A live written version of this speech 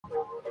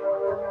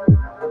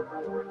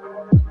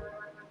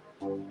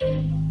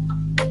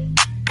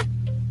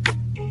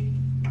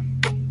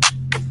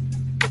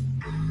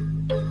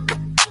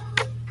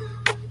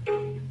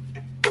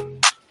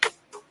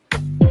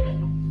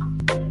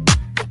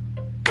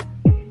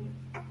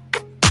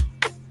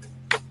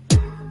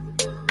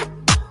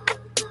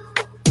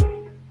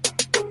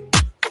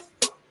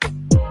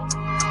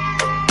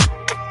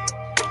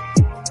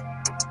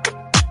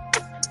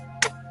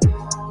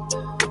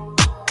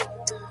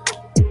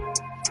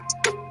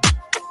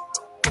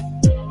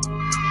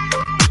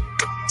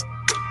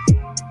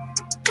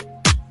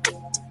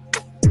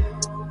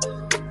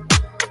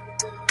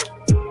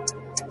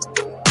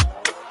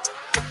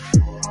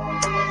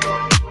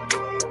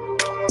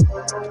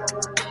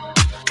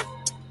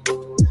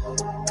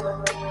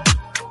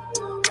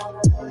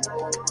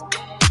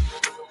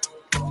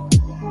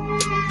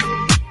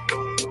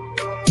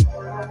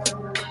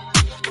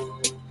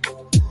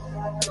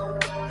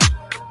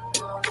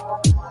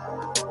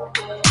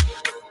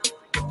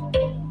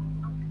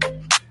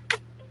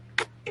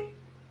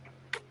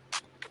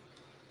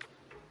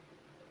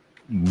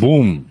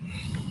Boom.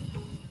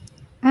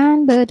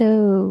 And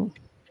Bodo.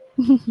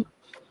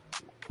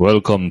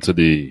 Welcome to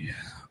the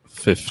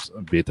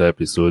 5th beta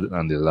episode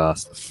and the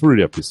last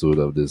free episode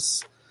of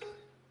this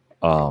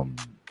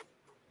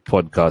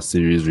podcast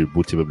series,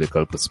 Rebooting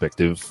Biblical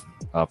Perspective.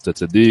 After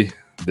today,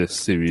 this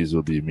series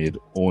will be made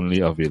only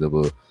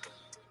available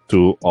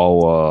to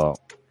our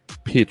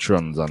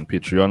patrons and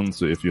Patreon.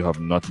 So if you have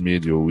not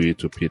made your way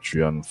to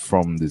Patreon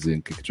from the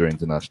Zinkiture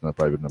International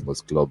Private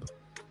Members Club,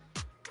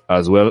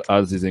 as well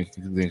as the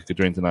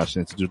Zinkiture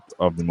International Institute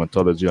of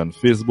Pneumatology on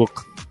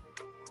Facebook,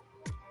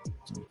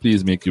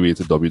 please make your way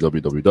to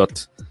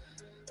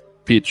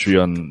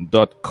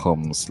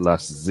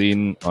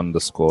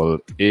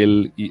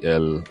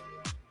www.patreon.com/Zane_LEL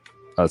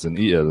as in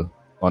EL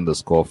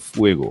 _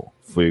 Fuego.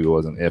 Fuego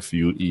as in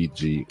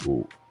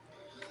FUEGO.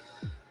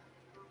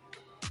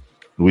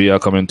 We are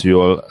coming to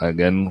you all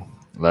again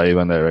live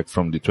and direct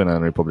from the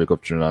Trinidad Republic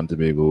of Trinidad and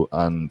Tobago,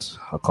 and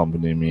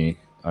accompanying me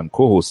and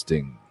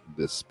co-hosting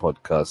this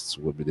podcast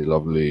would be the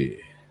lovely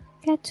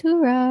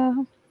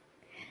Katura.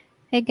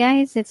 Hey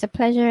guys, it's a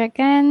pleasure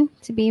again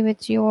to be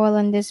with you all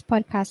on this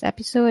podcast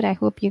episode. I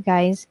hope you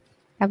guys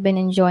have been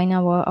enjoying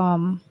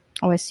our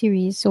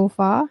series so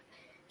far,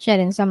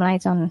 shedding some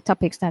light on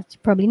topics that you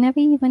probably never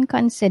even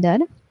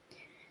considered.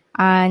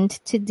 And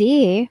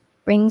today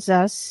brings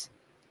us,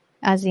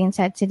 as Ian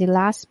said, to the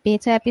last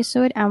beta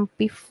episode. And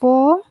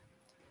before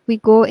we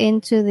go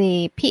into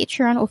the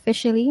Patreon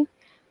officially,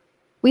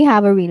 we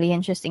have a really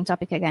interesting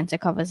topic again to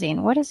cover,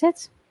 Zane. What is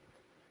it?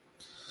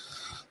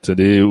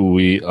 Today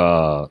we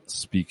are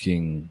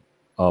speaking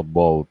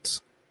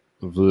about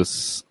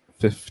verse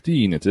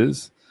 15, it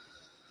is.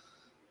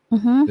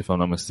 If I'm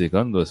not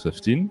mistaken, verse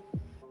 15.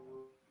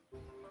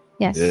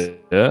 Yes.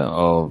 Yeah,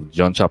 of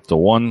John chapter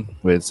 1,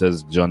 where it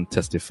says, John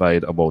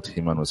testified about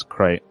him and has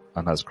cried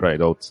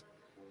out.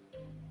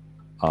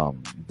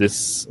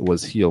 This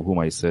was he of whom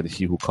I said,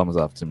 he who comes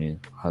after me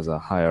has a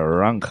higher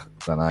rank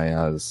than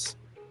I,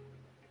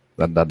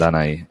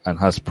 and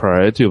has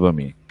priority over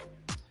me,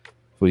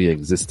 for he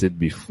existed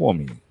before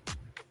me.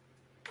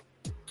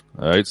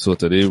 Alright, so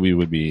today we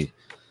will be,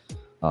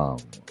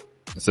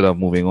 instead of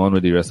moving on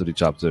with the rest of the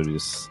chapter,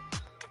 just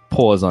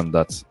pause on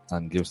that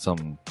and give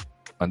some,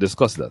 and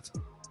discuss that.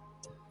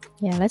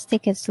 Yeah, let's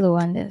take it slow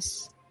on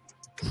this.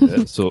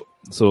 Yeah, so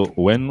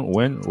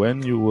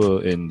when you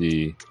were in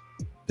the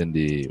what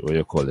do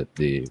you call it,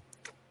 the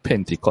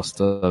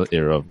Pentecostal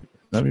era,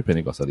 not really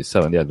Pentecostal, the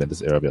Seventh-day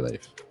Adventist era of your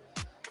life,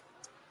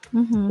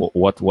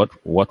 what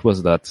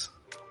was that?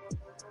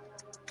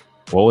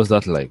 What was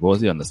that like? What was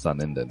the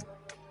understanding then?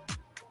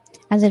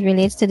 As it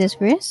relates to this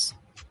verse?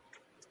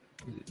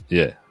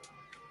 Yeah.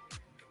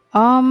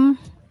 Well,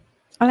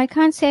 I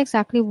can't say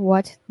exactly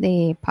what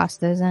the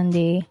pastors and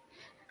the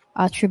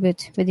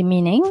attribute with the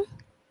meaning,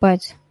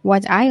 but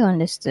what I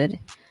understood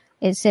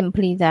is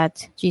simply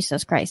that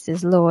Jesus Christ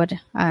is Lord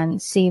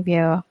and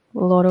Savior,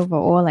 Lord over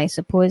all, I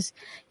suppose.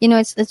 You know,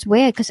 it's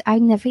weird because I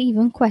never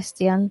even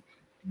questioned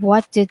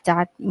what did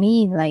that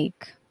mean.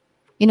 Like,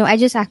 you know, I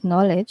just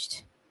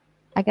acknowledged,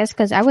 I guess,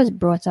 because I was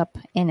brought up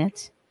in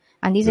it.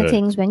 And these are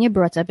things, when you're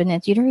brought up in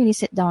it, you don't really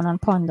sit down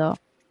and ponder.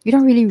 You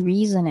don't really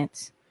reason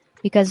it.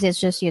 Because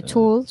it's just your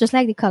tool, just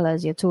like the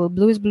colors, your tool,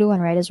 blue is blue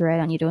and red is red,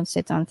 and you don't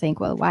sit and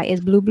think, well, why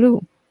is blue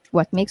blue?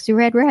 What makes the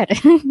red red?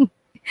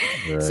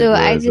 So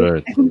I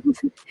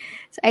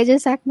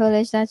just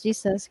acknowledge that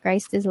Jesus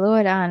Christ is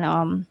Lord,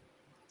 and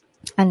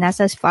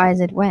that's as far as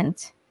it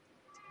went.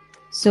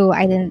 So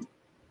I didn't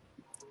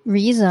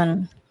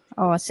reason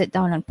or sit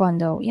down and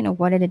ponder, you know,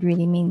 what did it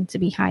really mean to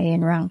be higher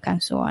in rank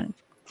and so on.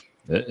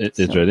 It's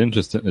very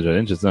interesting. It's very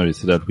interesting we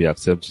see that we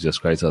accept Jesus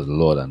Christ as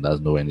Lord, and that's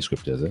nowhere in the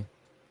scriptures.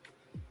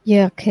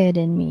 You're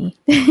kidding me.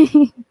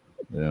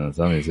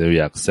 Some say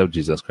we accept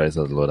Jesus Christ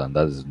as Lord, and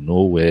that is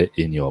nowhere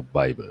in your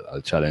Bible.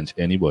 I'll challenge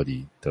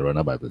anybody to run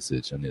a Bible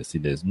search, and you see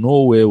there's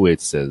nowhere where it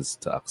says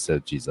to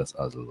accept Jesus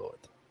as Lord.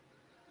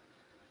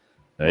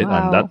 Right?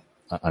 Wow.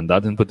 And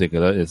that in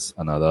particular is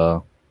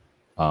another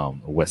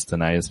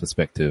westernized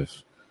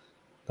perspective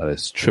that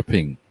is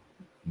stripping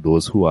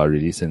those who are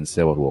really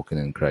sincere about walking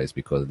in Christ,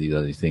 because these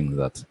are the things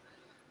that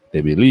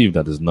they believe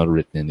that is not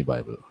written in the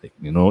Bible. Like,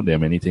 you know, there are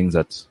many things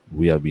that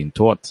we have been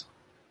taught,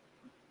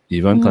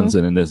 even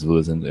concerning this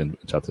verse in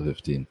chapter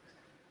 15.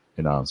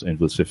 So in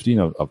verse 15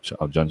 of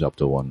John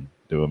chapter 1,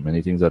 there were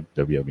many things that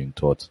we have been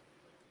taught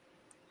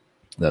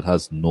that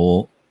has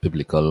no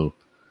biblical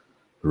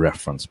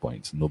reference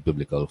point, no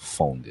biblical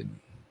founding.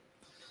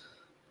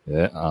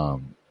 Yeah.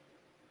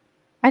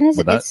 And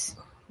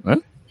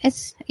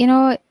it's you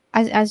know,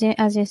 as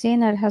you're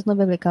saying that it has no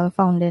biblical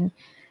founding,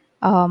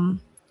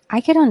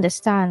 I can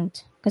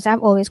understand, because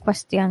I've always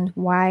questioned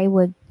why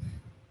would,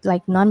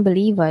 like,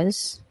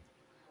 non-believers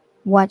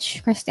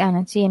watch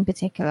Christianity in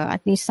particular.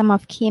 At least some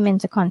I've came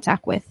into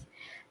contact with,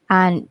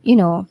 and you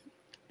know,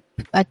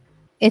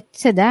 it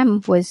to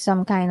them was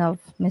some kind of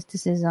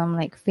mysticism,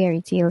 like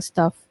fairy tale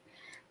stuff.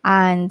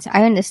 And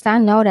I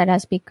understand now that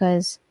that's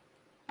because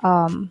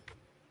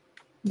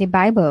the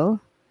Bible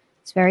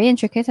It's very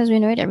intricate, as we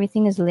know it.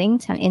 Everything is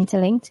linked and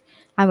interlinked.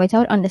 And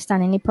without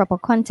understanding the proper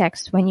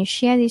context, when you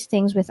share these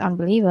things with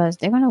unbelievers,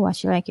 they're going to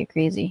watch you like you're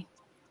crazy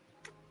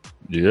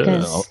Yeah,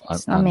 because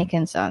it's not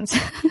making sense.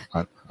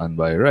 and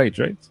by right?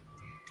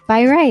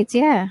 By right,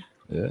 yeah.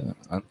 Yeah,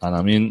 and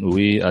I mean,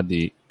 we at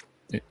the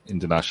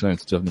International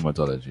Institute of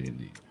Pneumatology,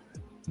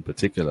 in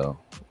particular,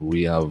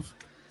 we have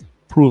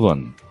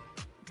proven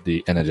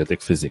the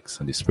energetic physics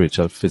and the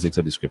spiritual physics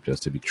of the scriptures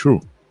to be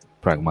true,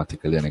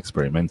 pragmatically and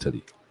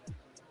experimentally.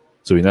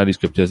 So we know the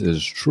scriptures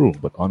is true,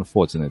 but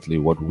unfortunately,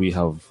 what we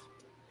have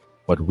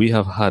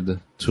had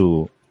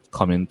to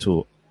come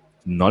into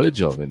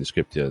knowledge of in the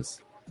scriptures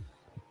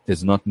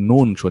is not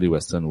known through the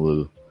Western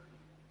world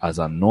as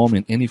a norm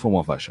in any form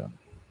or fashion.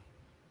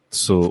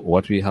 So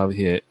what we have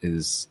here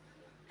is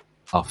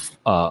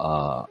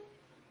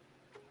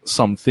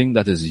something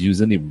that is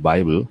using the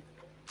Bible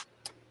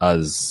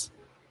as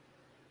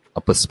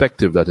a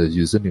perspective that is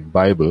using the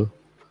Bible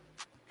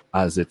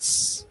as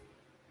its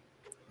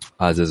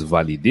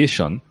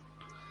validation,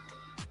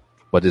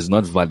 but is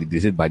not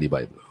validated by the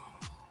Bible.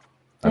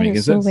 That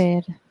is so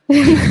weird.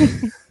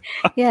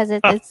 Yes,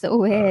 it's so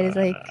weird. It's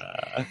like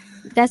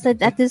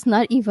that does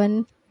not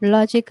even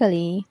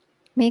logically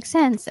make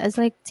sense. It's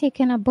like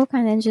taking a book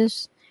and then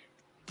just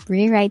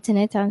rewriting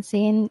it and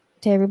saying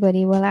to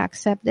everybody, "Well, I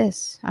accept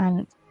this,"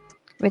 and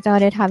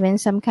without it having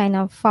some kind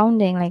of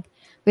founding, like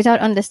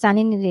without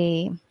understanding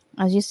the,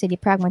 as you say, the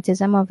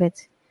pragmatism of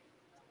it.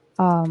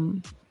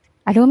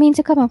 I don't mean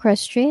to come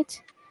across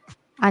straight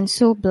and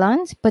so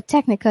blunt, but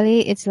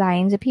technically it's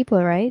lying to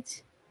people,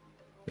 right?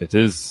 It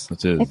is.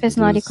 If it's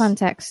not the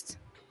context.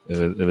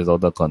 If it's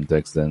out of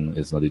context, then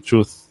it's not the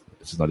truth.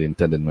 It's not the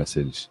intended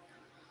message.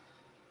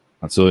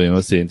 And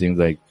so, saying things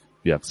like,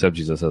 we accept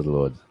Jesus as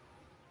Lord.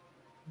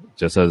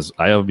 Just as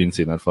I have been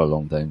saying that for a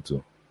long time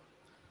too.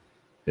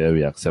 Yeah,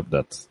 we accept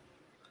that.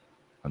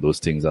 And those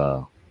things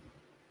are...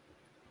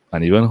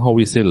 And even how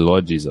we say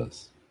Lord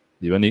Jesus,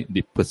 even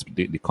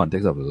the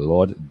context of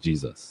Lord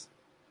Jesus,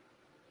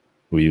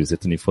 we use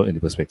it in the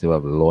perspective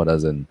of Lord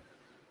as in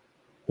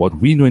what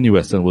we know in the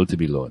Western world to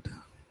be Lord.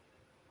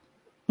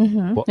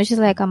 Mm-hmm. Which is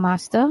like a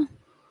master.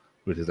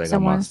 Which is like a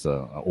master,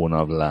 an owner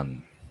of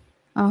land.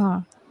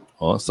 Uh-huh.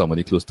 Or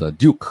somebody close to a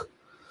duke.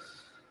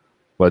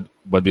 But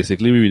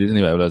basically we read it in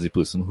the Bible as a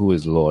person who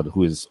is Lord,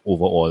 who is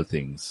over all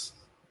things.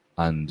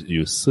 And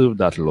you serve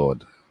that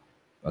Lord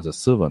as a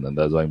servant, and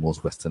that's why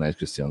most Westernized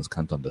Christians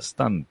can't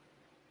understand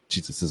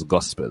Jesus'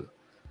 gospel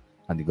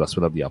and the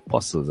gospel of the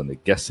apostles and the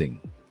guessing,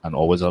 and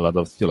always a lot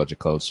of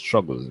theological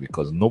struggles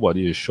because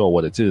nobody is sure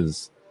what it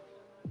is,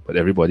 but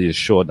everybody is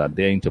sure that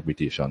their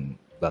interpretation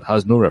that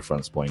has no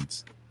reference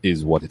point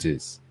is what it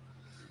is.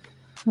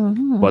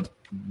 Mm-hmm.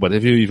 But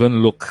if you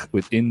even look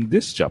within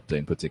this chapter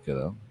in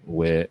particular,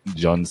 where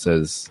John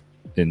says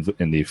in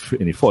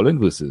the following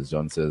verses,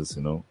 John says,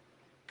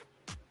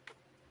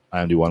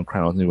 I am the one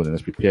crying out in the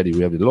wilderness, prepare the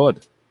way of the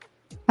Lord.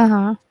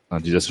 Uh-huh.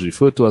 And Jesus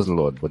referred to as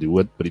Lord, but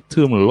the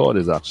term Lord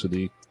is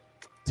actually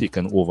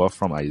taken over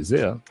from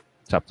Isaiah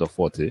chapter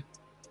 40.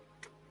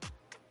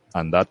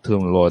 And that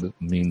term Lord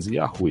means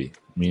Yahweh,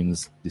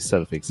 means the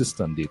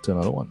self-existent, the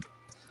eternal one.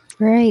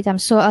 Right. I'm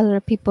sure other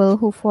people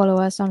who follow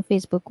us on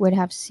Facebook would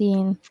have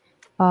seen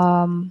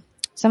some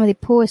of the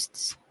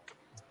posts,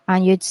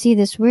 and you'd see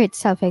this word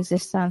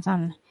self-existence,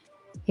 and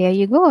here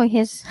you go.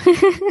 Here's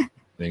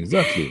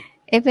Exactly.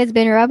 If it's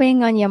been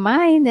rubbing on your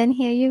mind, then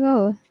here you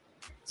go.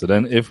 So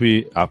then if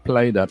we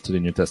apply that to the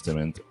New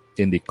Testament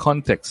in the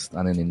context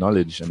and in the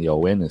knowledge and the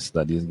awareness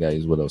that these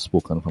guys would have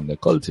spoken from their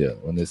culture,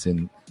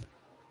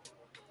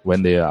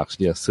 when they are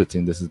actually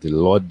asserting this is the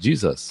Lord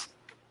Jesus,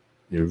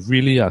 they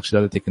really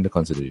actually take into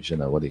consideration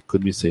that what they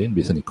could be saying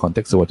based on the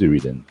context of what you're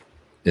reading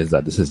is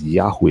that this is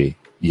Yahweh,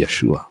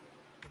 Yeshua.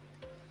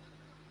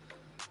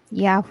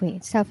 Yahweh,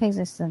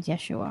 self-existent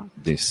Yeshua.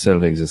 The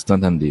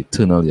self-existent and the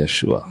eternal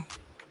Yeshua.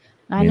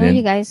 I know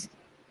you guys.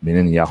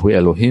 Meaning Yahweh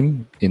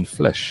Elohim in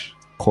flesh,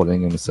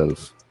 calling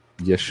himself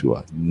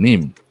Yeshua.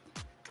 Name,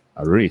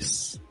 a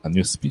race, a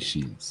new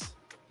species.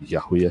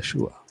 Yahweh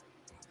Yeshua.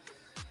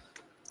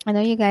 I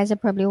know you guys are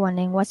probably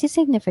wondering, what's the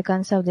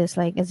significance of this?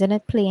 Like, isn't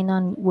it playing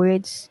on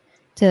words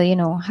to,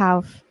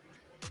 have,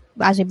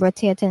 as we brought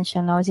to your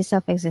attention now, is the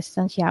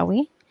self-existent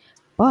Yahweh?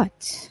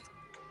 But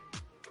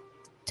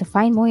to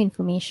find more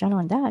information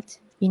on that,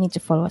 you need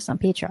to follow us on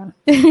Patreon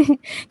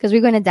because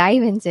we're going to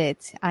dive into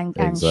it and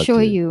show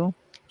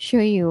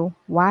you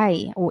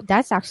why.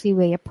 That's actually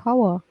where your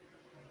power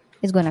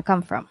is going to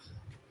come from.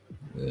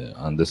 Yeah,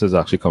 and this is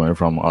actually coming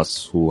from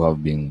us who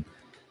have been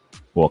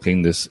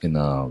walking this in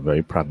a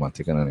very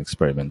pragmatic and an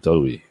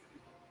experimental way.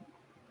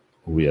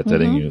 We are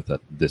telling you that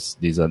these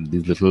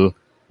little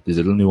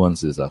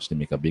nuances actually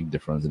make a big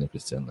difference in a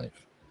Christian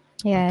life.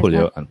 Yeah,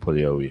 and pull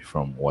you away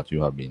from what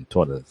you have been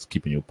taught that's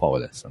keeping you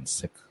powerless and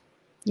sick.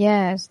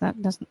 Yes,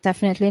 that's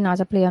definitely not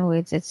a play on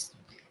words. It's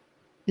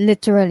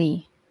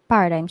literally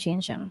paradigm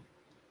changing.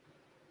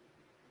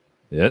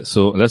 Yeah,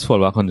 so let's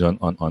fall back on John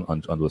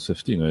on verse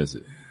 15, where is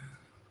it?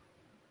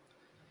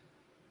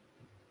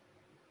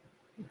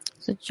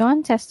 So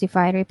John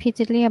testified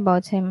repeatedly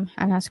about him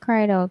and has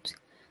cried out,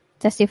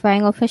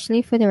 testifying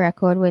officially for the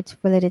record with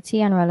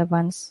validity and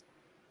relevance.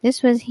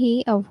 This was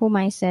he of whom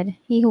I said,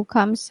 he who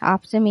comes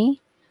after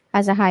me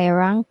has a higher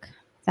rank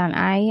than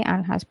I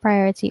and has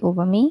priority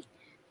over me,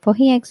 for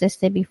he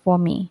existed before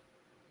me.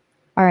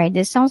 Alright,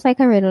 this sounds like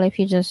a riddle if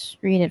you just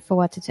read it for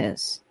what it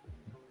is.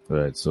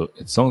 Right. So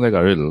it sounds like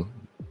a riddle,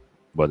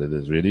 but it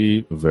is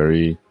really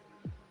very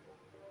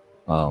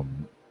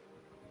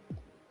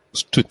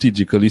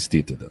strategically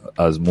stated,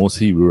 as most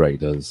Hebrew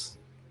writers,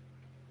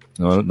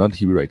 no, not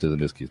Hebrew writers in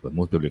this case, but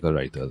most biblical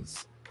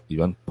writers,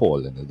 even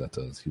Paul in his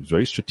letters, he was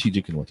very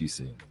strategic in what he's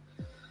saying.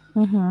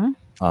 And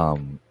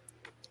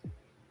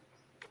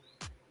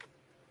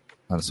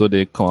so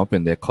they come up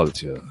in their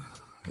culture.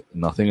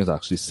 Nothing is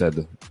actually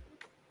said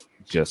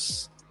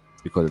just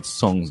because it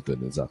sounds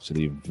good. It's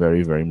actually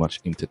very, very much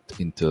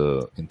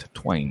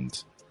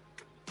intertwined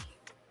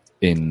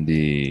in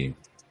the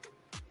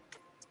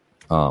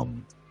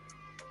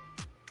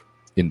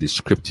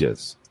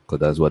scriptures, because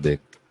that's what they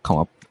come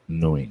up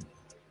knowing.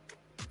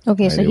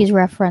 Okay, so he's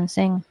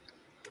referencing.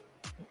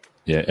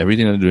 Yeah,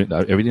 everything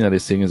that they're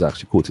saying is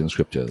actually quoting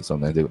scriptures.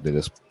 Sometimes they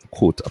just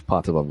quote a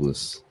part of a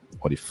verse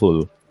or the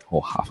full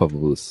or half of a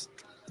verse.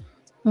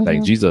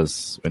 Like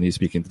Jesus, when he's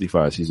speaking to the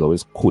Pharisees, he's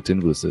always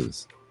quoting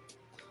verses.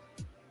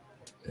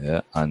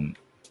 Yeah, and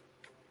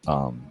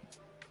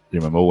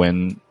remember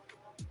when?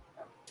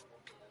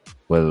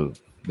 Well,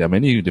 there are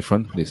many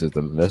different places.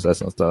 Let's not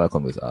start that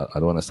conversation. I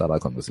don't want to start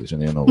that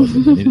conversation, you know.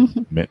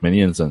 But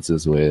many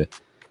instances where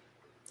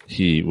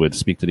he would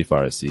speak to the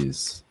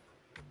Pharisees,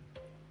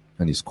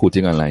 and he's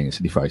quoting a line,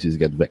 so the Pharisees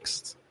get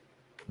vexed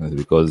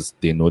because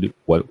they know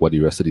what the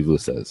rest of the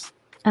verse says.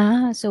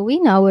 So we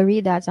now will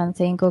read that and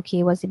think,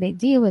 okay, what's the big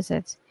deal with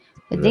it?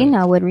 But right. They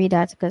now would read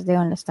that because they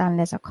understand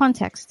there's a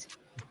context.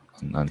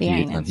 And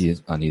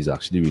he's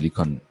actually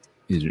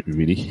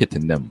really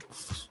hitting them,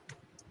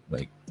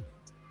 like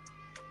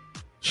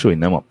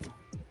showing them up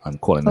and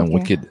calling them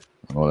wicked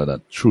and all of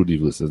that through the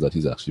verses that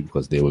he's actually,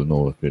 because they will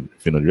know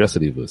if you know the rest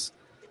of the verse,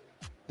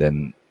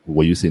 then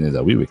what you're saying is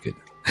that we're wicked.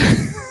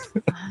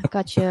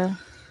 Gotcha.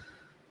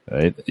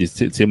 Right? It's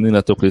the same thing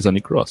that took place on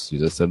the cross. You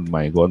just said,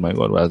 my God,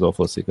 why hast thou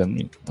forsaken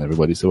me?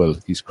 Everybody said, well,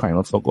 he's crying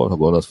out for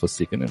God has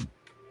forsaken him.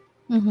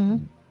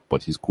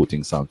 But he's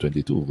quoting Psalm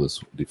 22,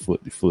 verse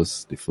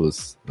the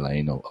first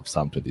line of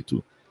Psalm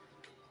 22.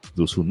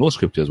 Those who know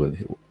scriptures will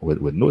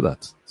know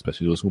that,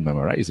 especially those who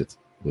memorize it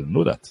will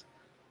know that.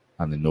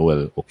 And they know,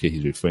 well, okay,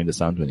 he's referring to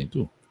Psalm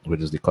 22,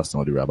 which is the custom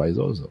of the rabbis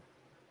also.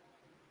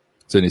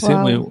 So in the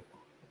same way,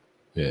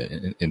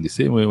 in the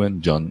same way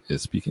when John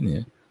is speaking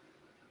here,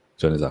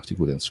 John is actually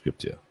quoting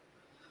scripture.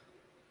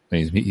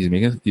 And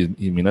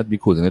he may not be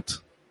quoting it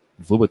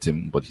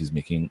verbatim, but he's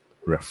making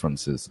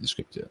references to the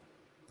scripture.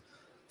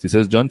 So he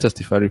says, John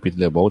testified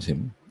repeatedly about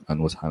him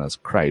and has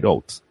cried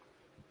out,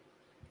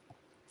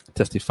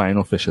 testifying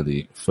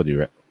officially for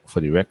the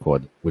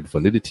record with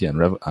validity and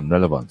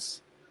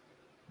relevance.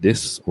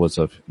 This was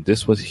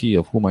he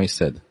of whom I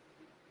said,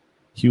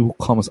 he who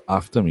comes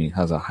after me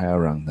has a higher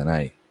rank than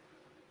I,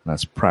 and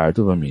has prior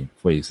over me,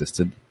 for he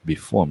existed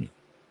before me.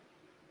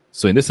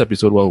 So in this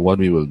episode, what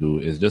we will do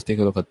is just take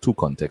a look at two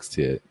contexts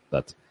here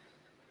that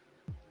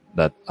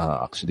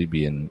are actually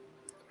being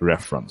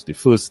referenced. The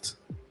first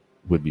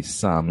would be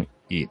Psalm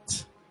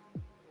 8.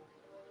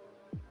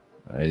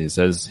 Right? It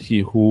says, he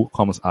who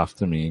comes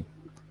after me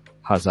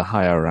has a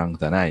higher rank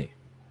than I.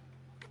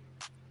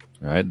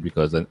 Right?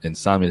 Because in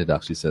Psalm 8 it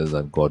actually says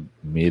that God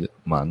made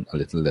man a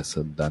little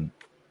lesser than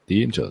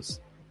the angels.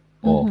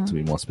 Or to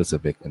be more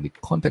specific, in the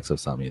context of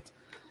Psalm 8,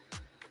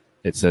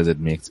 it says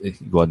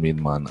God made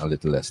man a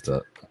little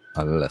lesser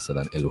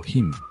than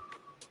Elohim.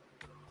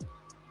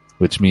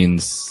 Which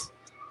means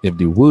if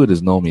the word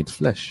is now made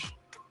flesh,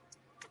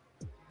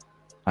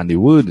 and the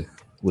word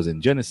was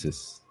in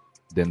Genesis,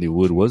 then the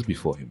word was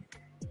before him.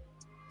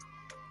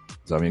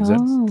 Does that make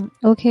sense?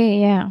 Okay,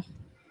 yeah.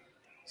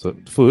 So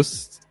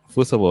first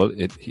of all,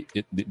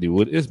 the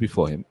word is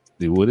before him.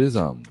 The word is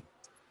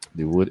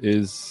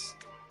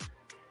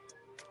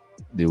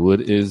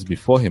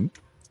before him.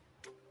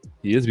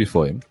 He is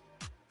before him.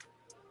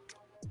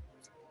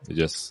 You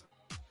just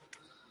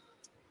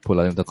pull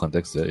that into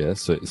context there, yeah.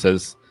 So it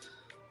says,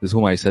 this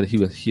whom I said,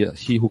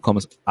 he who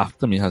comes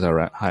after me has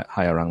a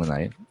higher rank than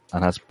I,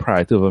 and has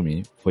priority over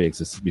me, for he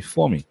existed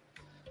before me.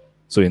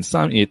 So in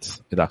Psalm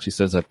 8, it actually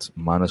says that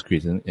man was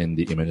created in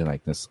the image and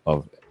likeness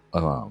of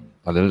a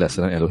little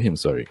lesser than Elohim,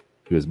 sorry.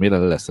 He was made a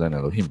little lesser than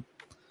Elohim.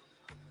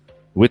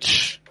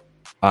 Which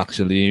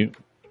actually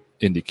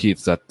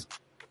indicates that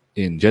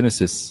in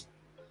Genesis,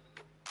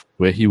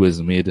 where he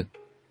was made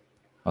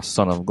a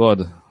son of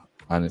God,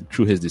 and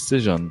through his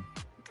decision,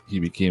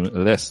 he became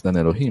less than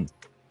Elohim,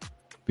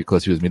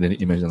 because he was made in the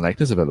image and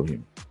likeness of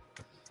Elohim.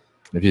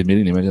 And if he is made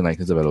in the image and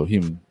likeness of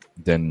Elohim,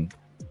 then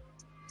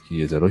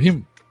he is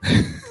Elohim.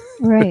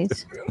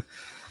 Right.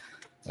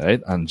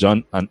 Right? And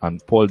John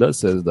and Paul does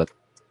says that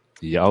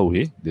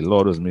Yahweh, the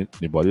Lord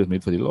the body was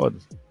made for the Lord,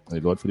 and the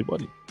Lord for the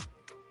body.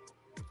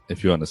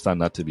 If you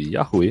understand that to be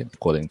Yahweh,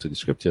 according to the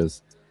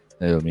scriptures,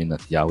 It will mean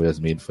that Yahweh is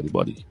made for the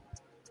body.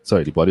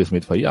 Sorry, the body is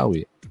made for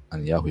Yahweh,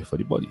 and Yahweh for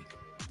the body.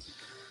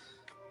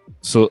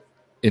 So,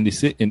 in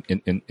the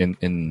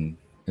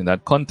in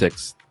that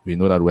context, we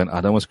know that when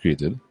Adam was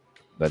created,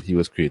 that he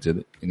was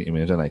created in the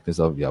image and likeness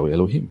of Yahweh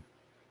Elohim.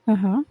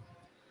 Uh-huh.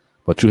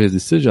 But through his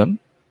decision,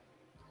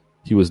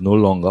 he was no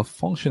longer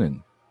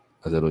functioning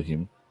as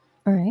Elohim.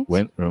 All right.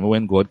 Remember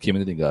when God came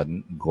into the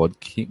garden, God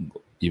came,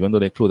 even though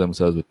they clothed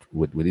themselves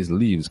with his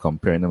leaves,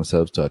 comparing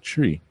themselves to a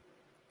tree,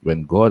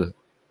 when God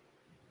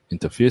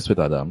interfaced with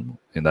Adam,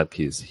 in that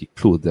case, he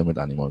clothed them with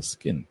animal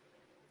skin.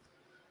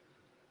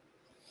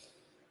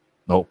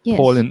 Now, Yes.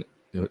 Paul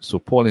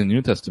in the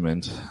New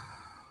Testament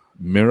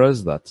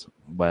mirrors that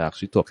by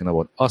actually talking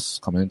about us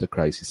coming into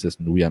Christ. He says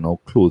we are now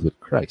clothed with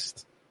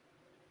Christ.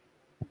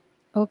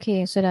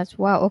 Okay, so that's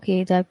wow.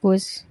 Okay, that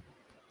goes.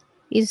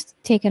 He's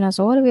taking us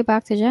all the way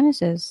back to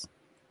Genesis.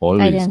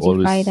 Always.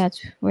 That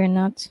we're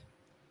not.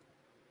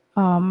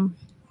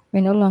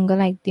 We're no longer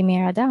like the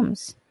mere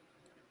Adams.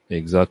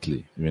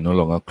 Exactly. We're no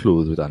longer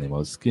clothed with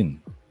animal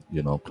skin.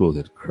 You're now clothed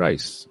with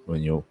Christ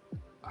when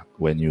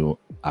you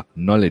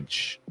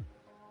acknowledge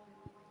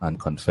and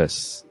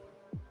confess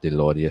the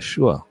Lord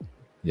Yeshua,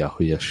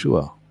 Yahweh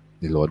Yeshua,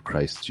 the Lord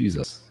Christ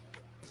Jesus.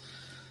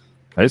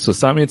 Right, so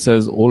Psalm 8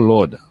 says, O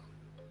Lord,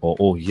 or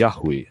O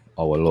Yahweh,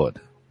 our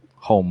Lord,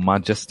 how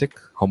majestic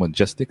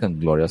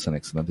and glorious and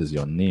excellent is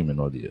your name in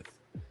all the earth.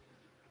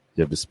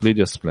 You have displayed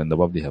your splendor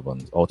above the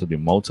heavens. Out of the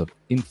mouths of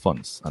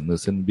infants and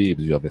nursing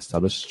babes you have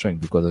established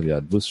strength because of your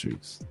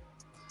adversaries,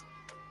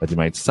 that you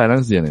might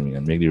silence the enemy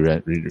and make the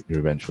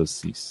revengeful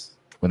cease.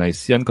 When I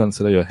see and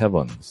consider your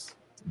heavens,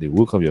 the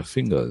work of your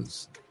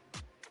fingers,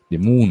 the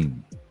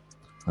moon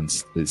and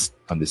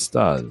the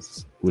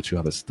stars which you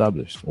have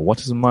established,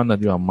 what is man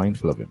that you are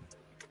mindful of him?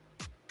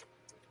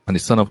 And the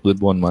son of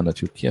earthborn man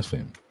that you care for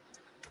him?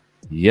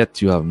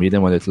 Yet you have made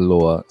him a little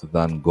lower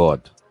than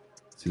God.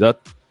 See that?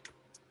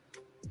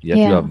 Yet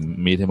you have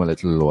made him a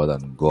little lower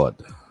than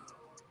God.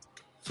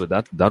 So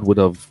that would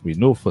have, we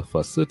know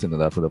for certain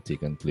that would have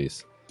taken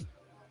place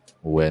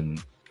when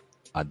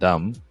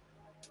Adam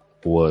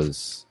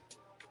was,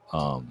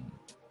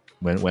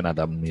 when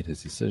Adam made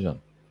his decision.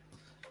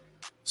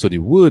 So the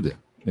word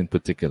in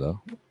particular,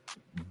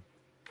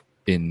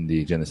 in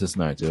the Genesis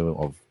narrative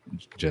of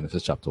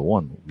Genesis chapter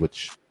 1,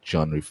 which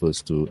John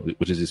refers to,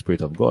 which is the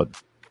Spirit of God,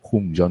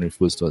 whom John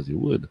refers to as the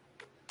Word,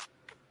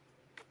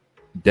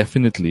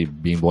 definitely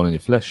being born in the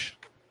flesh,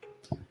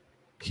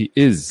 he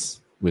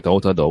is,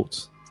 without a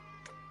doubt,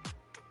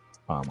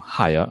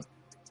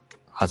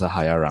 has a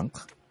higher rank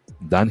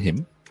than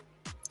him.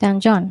 Than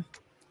John.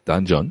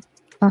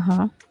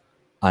 Uh-huh.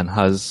 And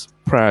has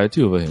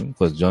priority over him,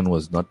 because John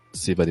was not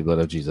saved by the blood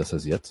of Jesus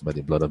as yet, by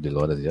the blood of the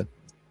Lord as yet,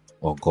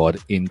 or God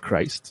in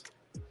Christ.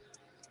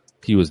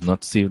 He was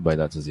not saved by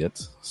that as yet.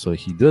 So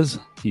he does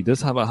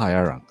have a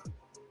higher rank.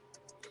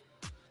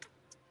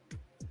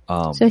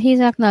 So he's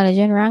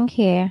acknowledging rank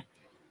here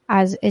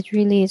as it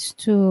relates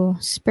to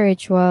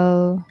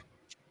spiritual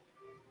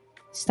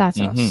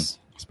status.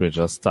 Mm-hmm.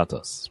 Spiritual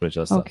status.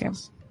 Okay.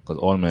 Because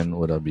all men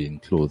would have been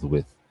clothed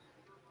with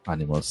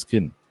animal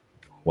skin,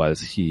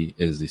 whilst he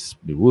is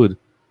the Word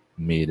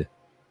made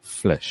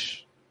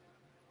flesh.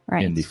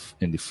 Right. In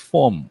the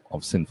form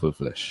of sinful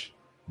flesh,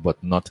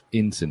 but not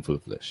in sinful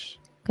flesh.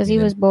 Because he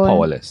was born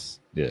powerless.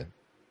 Yeah.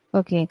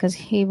 Okay, because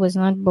he was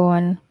not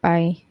born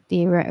by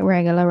the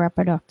regular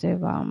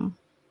reproductive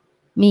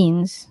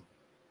means,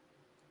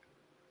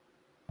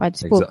 but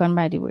spoken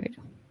by the Word.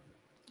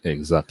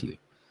 Exactly.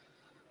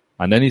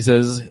 And then he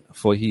says,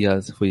 for he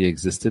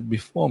existed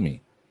before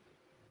me.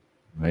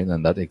 Right?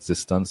 And that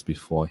existence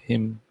before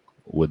him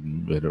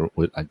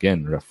would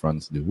again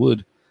reference the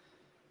Word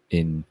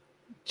in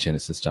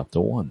Genesis chapter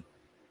 1.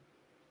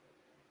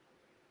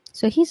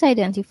 So he's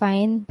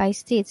identifying by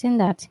stating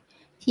that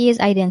he is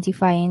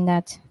identifying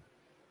that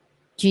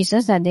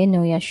Jesus that they know,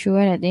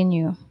 Yeshua that they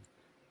knew,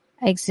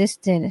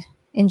 existed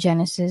in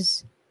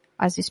Genesis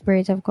as the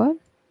Spirit of God?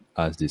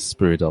 As the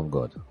Spirit of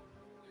God.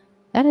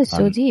 That is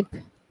so deep.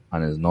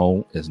 And is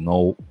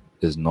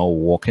now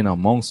walking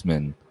amongst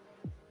men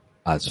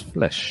as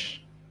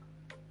flesh.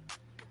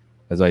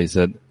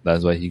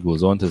 That's why he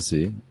goes on to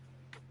say,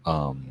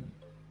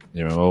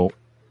 you know,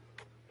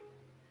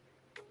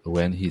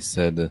 when he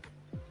said,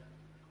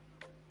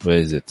 where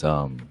is it?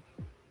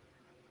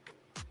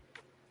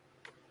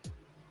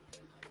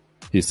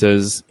 He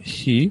says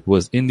he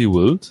was in the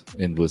world,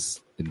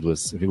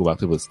 if you go back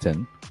to verse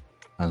 10,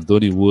 and though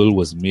the world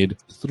was made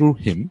through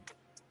him,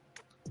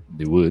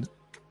 the Word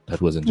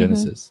that was in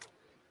Genesis,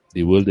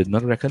 the world did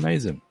not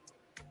recognize him.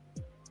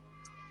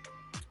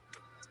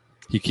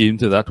 He came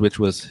to that which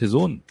was his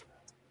own,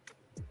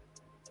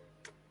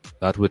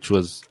 that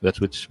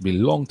which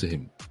belonged to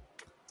him,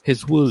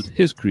 his world,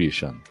 his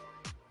creation,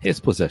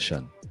 his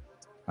possession,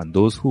 and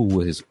those who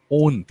were his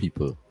own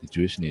people, the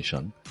Jewish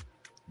nation,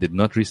 did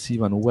not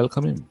receive and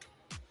welcome him.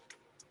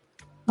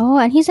 Oh,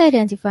 and he's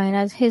identifying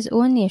as his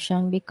own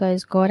nation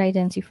because God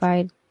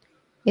identified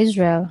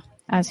Israel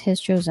as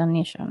his chosen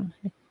nation,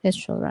 his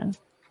children.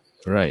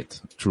 Right,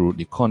 through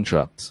the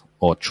contract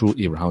or through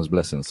Abraham's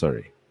blessing,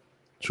 sorry,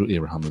 through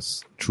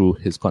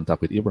his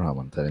contact with Abraham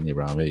and telling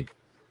Abraham, hey,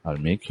 I'll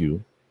make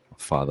you a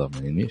father of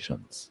many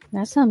nations.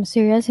 That's some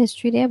serious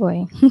history there,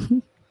 boy.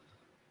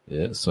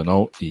 Yeah. So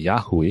now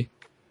Yahweh,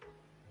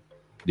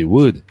 the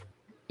word,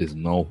 is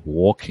now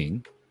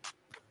walking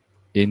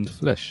in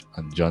flesh,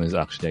 and John is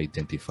actually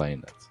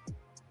identifying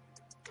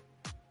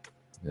that.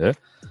 Yeah.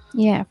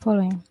 Yeah,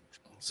 following.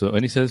 So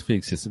when he says he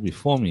existed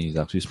before me, he's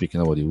actually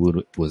speaking about the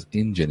word was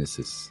in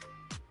Genesis,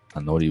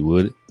 and now the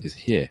word is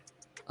here,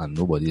 and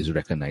nobody is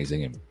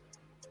recognizing him.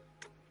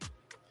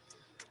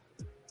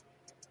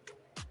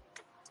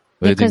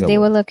 What do you Because think they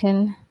about were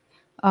looking,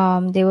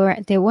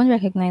 they weren't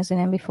recognizing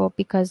him before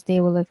because they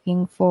were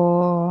looking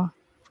for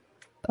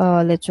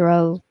a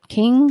literal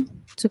king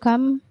to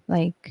come.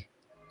 Like,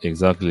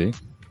 exactly?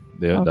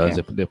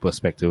 okay, Their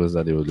perspective is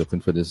that they were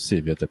looking for this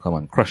savior to come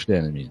and crush their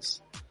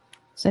enemies.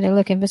 so they're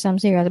looking for some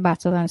serious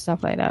battle and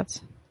stuff like that.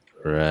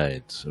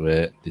 Right,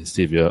 where the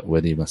savior,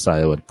 where the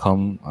Messiah would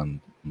come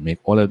and make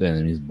all of the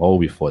enemies bow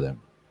before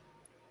them,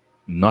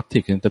 not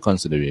taking into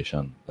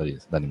consideration that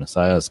the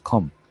Messiah has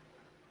come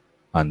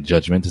and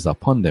judgment is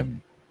upon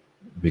them,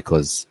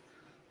 because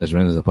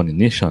judgment is upon the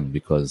nation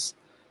because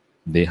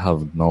they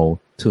have now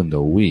turned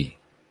away,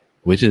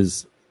 which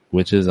is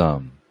what he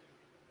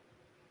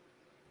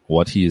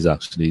is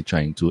actually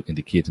trying to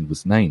indicate in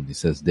verse 9. He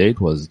says, there it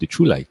was, the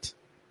true light,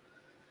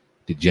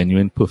 the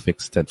genuine,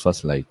 perfect,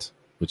 steadfast light,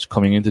 which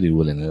coming into the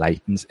world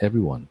enlightens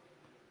everyone.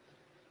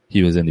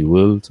 He was in the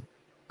world,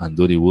 and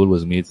though the world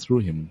was made through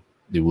him,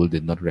 the world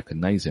did not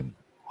recognize him.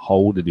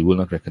 How did the world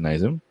not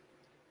recognize him?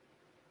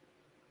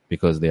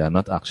 Because they are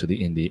not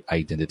actually in the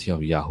identity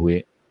of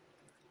Yahweh.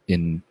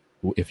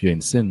 If you're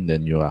in sin,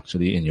 then you're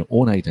actually in your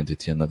own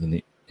identity and not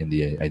in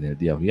the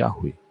identity of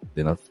Yahweh.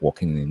 They're not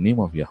walking in the name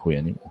of Yahweh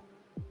anymore.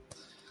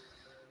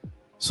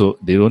 So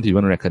they don't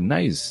even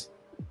recognize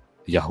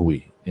Yahweh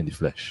in the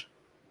flesh.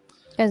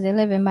 Because they're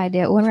living by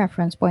their own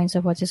reference points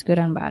of what is good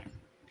and bad.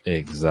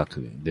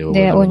 Exactly. They were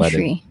Their living own by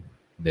tree.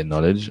 their own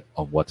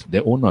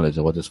knowledge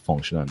of what is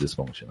functional and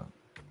dysfunctional.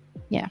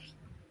 Yeah.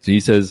 So he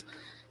says,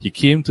 he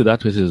came to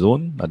that which is his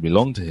own, that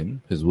belonged to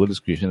him. His word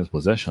is creation, his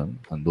possession,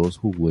 and those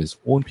who were his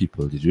own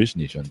people, the Jewish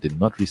nation, did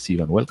not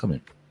receive and welcome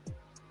him.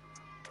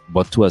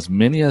 But to as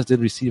many as did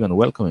receive and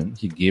welcome him,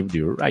 he gave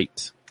the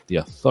right, the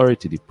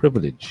authority, the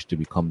privilege to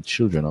become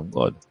children of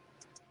God.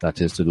 That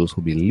is, to those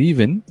who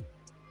believe in,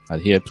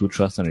 adhere to,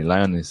 trust, and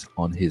rely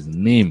on his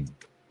name,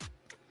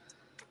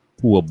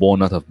 who were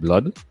born not of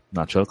blood,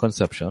 natural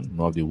conception,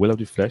 nor of the will of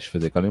the flesh,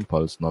 physical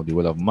impulse, nor of the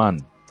will of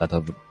man, that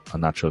of a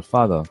natural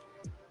father,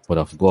 but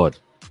of God.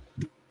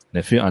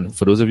 And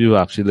for those of you who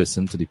actually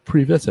listened to the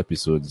previous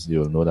episodes,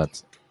 you'll know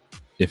that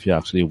if you're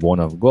actually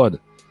born of God,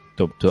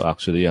 to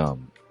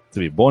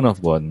be born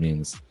of God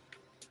means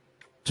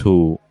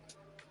to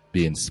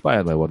be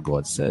inspired by what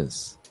God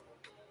says.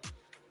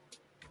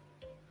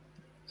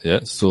 Yeah,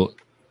 so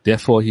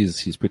therefore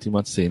he's pretty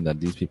much saying that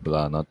these people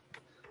are no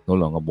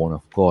longer born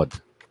of God.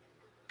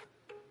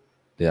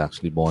 They're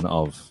actually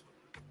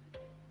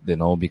they're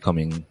now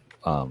becoming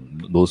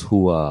those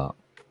who are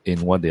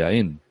in what they are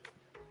in,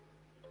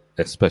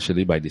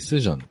 especially by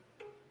decision.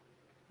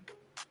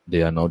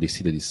 They are now the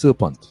seed of the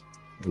serpent,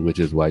 which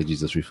is why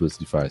Jesus refers to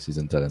the Pharisees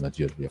and telling them that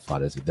your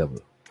father is the devil.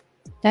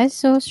 That's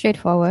so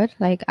straightforward.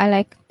 Like, I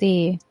like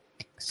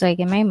so like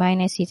in my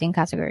mind, I see it in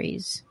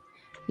categories.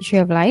 The tree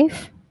of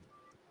life,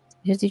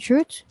 which is the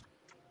truth.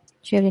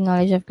 Tree of the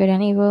knowledge of good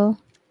and evil,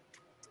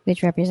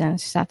 which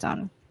represents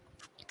Satan.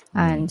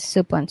 And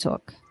serpent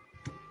talk.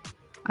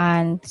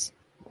 And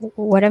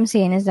what I'm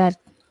saying is that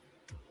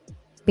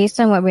based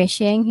on what we're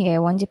sharing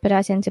here, once you put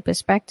that into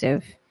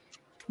perspective,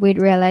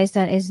 we'd realize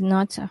that it's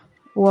not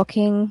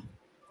walking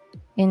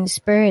in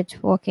spirit,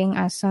 walking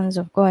as sons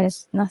of God.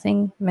 It's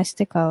nothing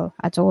mystical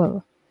at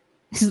all.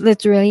 It's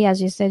literally, as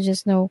you said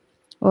just now,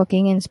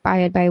 walking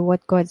inspired by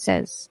what God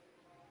says.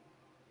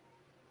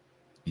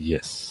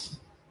 Yes.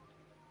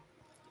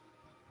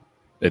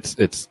 It's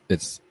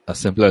as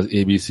simple as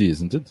ABC,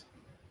 isn't it?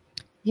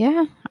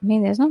 Yeah, I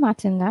mean, there's no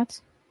math in that.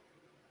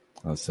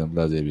 As simple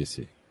as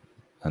ABC.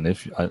 And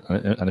if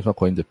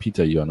according to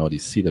Peter, you are now the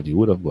seed of the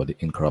word of God, the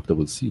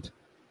incorruptible seed.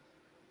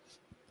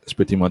 It's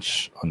pretty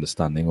much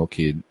understanding,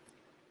 okay,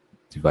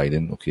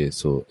 dividing, okay,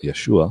 so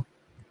Yeshua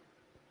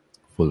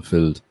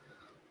fulfilled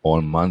all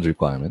man's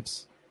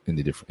requirements in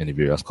the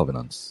various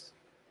covenants.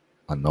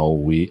 And now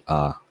we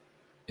are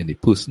in the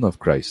person of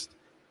Christ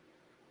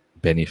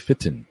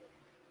benefiting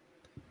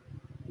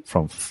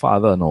from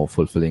Father now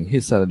fulfilling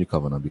his side of the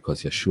covenant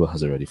because Yeshua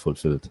has already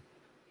fulfilled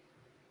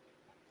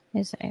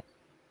Is it?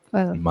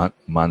 Well,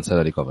 man's side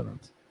of the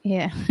covenant.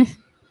 yeah.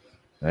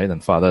 Right?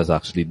 And Father has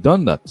actually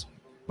done that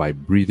by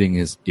breathing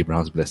his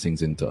Abraham's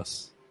blessings into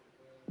us,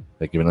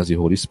 by giving us the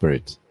Holy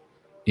Spirit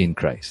in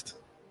Christ.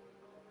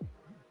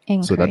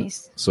 In So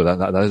Christ.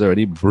 that is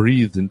already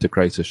breathed into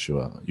Christ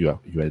Yeshua. You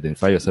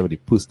identify yourself with the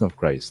person of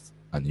Christ,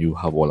 and you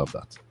have all of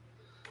that.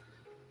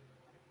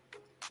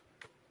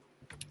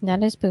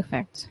 That is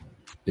perfect.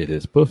 It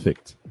is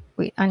perfect.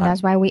 And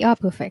that's why we are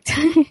perfect.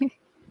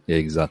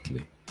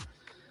 Exactly.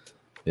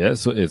 Yeah,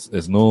 so there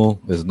is no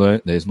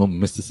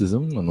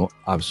mysticism or no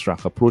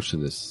abstract approach to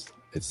this.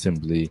 It's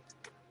simply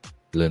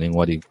learning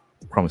what the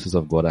promises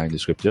of God are in the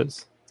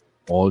scriptures,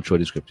 all through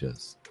the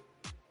scriptures,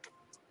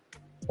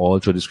 all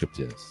through the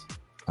scriptures,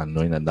 and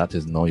knowing that that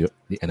is now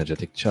the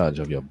energetic charge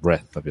of your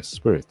breath, of your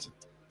spirit,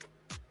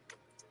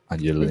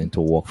 and you're learning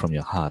to walk from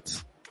your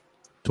heart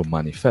to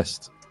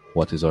manifest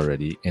what is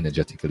already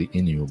energetically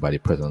in you by the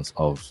presence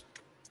of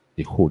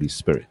the Holy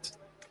Spirit.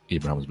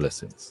 Abraham's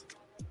blessings.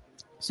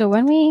 So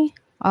when we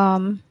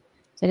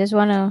so I just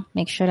want to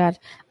make sure that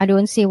I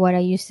don't say what I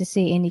used to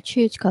say in the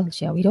church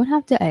culture. We don't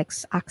have to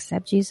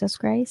accept Jesus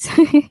Christ.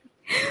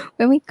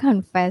 When we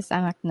confess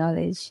and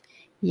acknowledge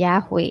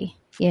Yahweh,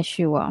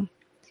 Yeshua,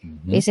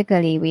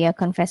 basically we are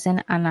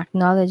confessing and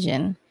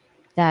acknowledging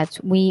that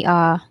we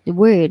are the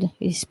Word,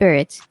 the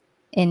Spirit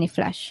in the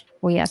flesh.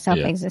 We are Yeah,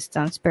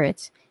 self-existent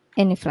spirit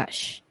in the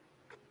flesh.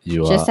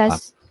 you Just are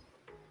as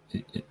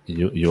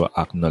you are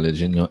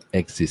acknowledging your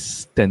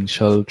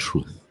existential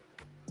truth.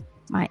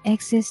 my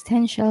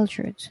existential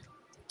truth.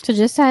 So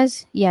just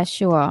as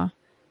Yeshua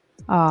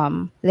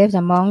lived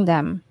among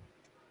them,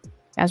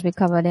 as we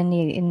covered in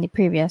the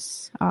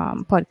previous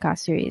podcast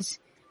series,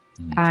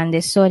 and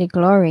they saw the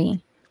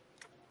glory,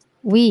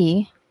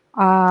 we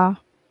are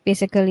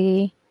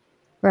basically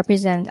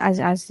represent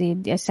as the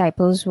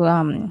disciples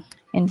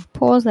in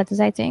Paul's letters,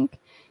 I think.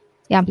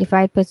 The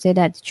Amplified puts it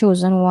that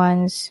chosen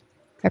ones,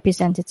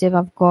 representative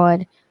of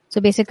God.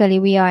 So basically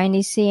we are in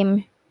the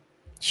same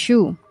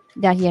shoe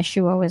that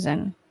Yeshua was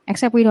in.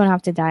 Except we don't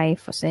have to die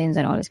for sins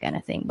and all this kind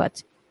of thing,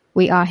 but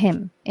we are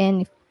him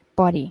in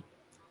body,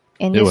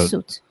 in Yeah, this well,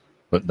 suit.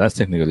 but that's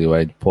technically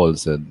why Paul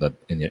said that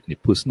in the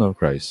person of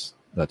Christ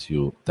that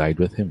you died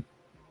with him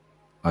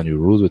and you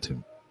rose with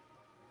him.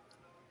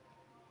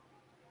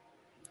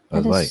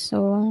 That That's is why.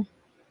 so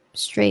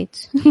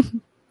straight.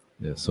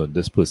 Yeah, so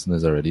this person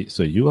is already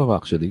so you have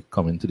actually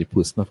come into the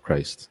person of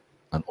Christ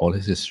and all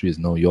his history is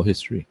now your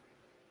history.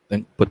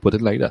 Then put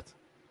it like that.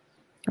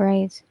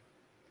 Right.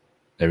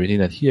 Everything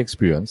that he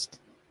experienced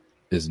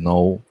is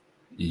now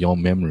your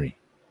memory,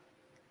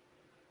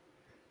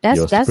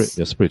 That's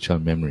your spiritual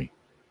memory.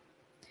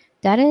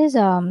 that is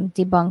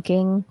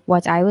debunking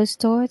what I was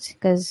taught,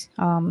 because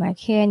like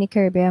here in the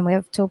Caribbean we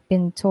have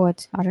been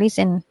taught, at least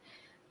in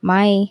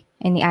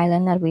the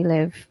island that we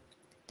live,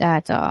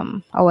 that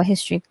our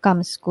history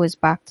goes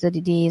back to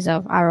the days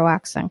of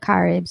Arawaks and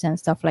Caribs and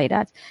stuff like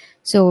that.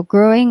 So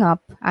growing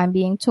up and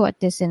being taught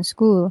this in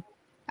school,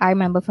 I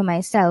remember for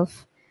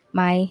myself,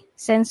 my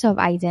sense of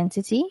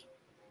identity,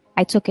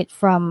 I took it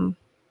from,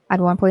 at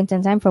one point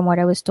in time, from what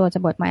I was taught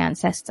about my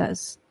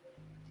ancestors.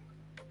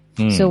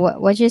 So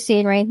what you're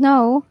saying right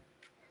now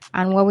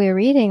and what we're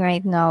reading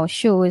right now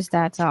shows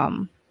that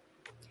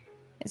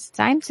it's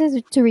time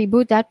to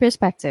reboot that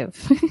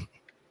perspective.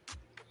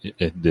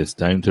 It is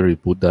time to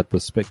reboot that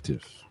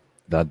perspective.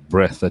 That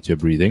breath that you're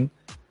breathing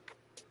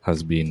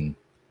has been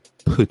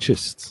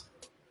purchased.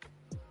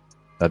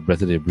 That breath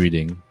that you're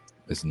breathing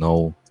is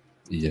now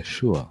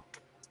Yeshua.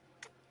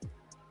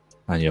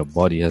 And your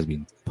body has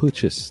been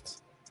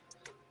purchased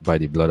by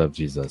the blood of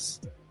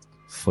Jesus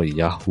for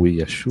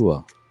Yahweh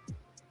Yeshua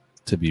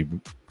to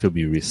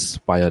be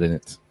respired in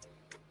it.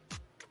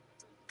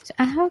 So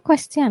I have a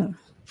question.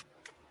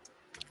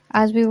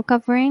 As we were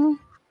covering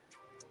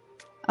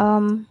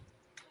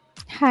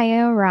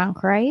higher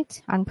rank,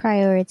 right? And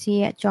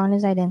priority, John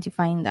is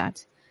identifying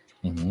that.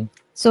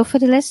 So for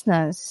the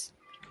listeners,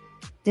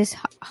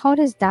 how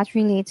does that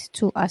relate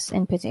to us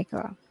in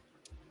particular?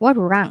 What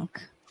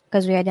rank?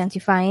 Because we're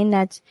identifying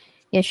that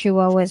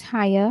Yeshua was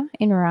higher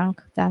in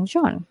rank than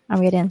John. And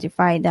we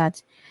identified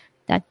that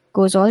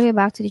goes all the way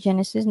back to the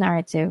Genesis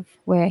narrative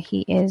where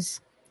he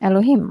is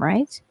Elohim,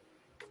 right?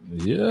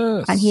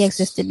 Yes. And he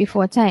existed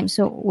before time.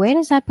 So where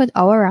does that put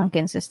our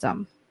ranking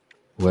system?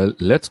 Well,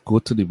 let's go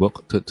to the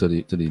book to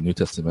the New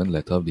Testament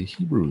letter of the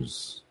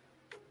Hebrews,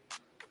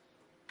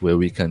 where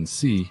we can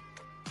see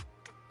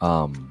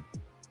the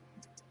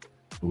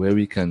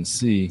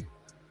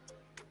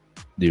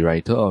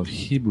writer of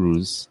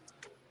Hebrews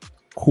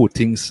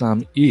quoting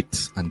Psalm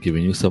 8 and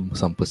giving you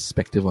some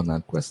perspective on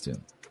that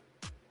question.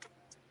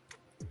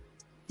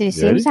 The You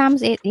same ready?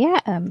 Psalms 8. Yeah,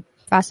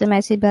 fasten my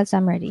seatbelts,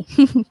 I'm ready.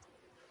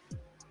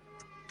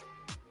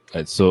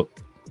 Right, so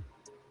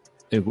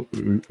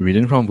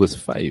reading from verse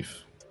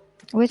 5.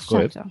 Which Go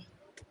ahead. chapter?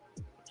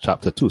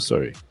 Chapter 2,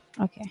 sorry.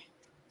 Okay.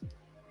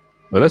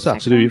 Well, let's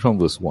actually Second. read from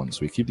verse 1,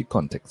 so we keep the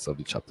context of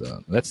the chapter.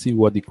 Let's see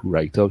what the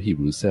writer of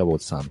Hebrews said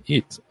about Psalm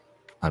 8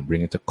 and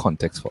bring it to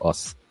context for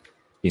us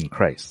in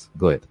Christ.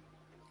 Go ahead.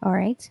 All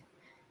right.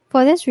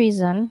 For this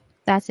reason,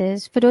 that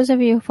is, for those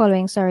of you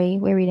following,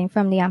 we're reading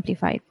from the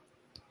Amplified.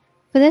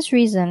 For this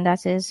reason,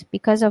 that is,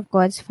 because of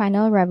God's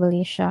final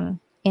revelation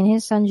in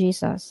his Son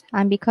Jesus,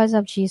 and because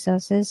of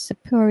Jesus'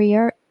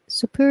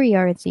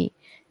 superiority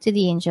to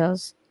the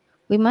angels,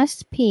 we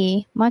must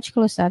pay much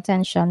closer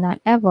attention than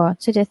ever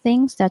to the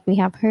things that we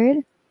have heard,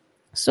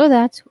 so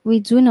that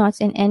we do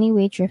not in any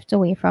way drift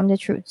away from the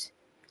truth.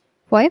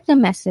 For if the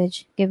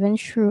message given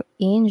through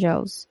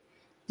angels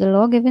The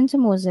law given to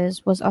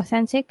Moses was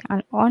authentic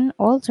and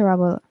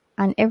unalterable,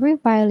 and every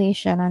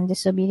violation and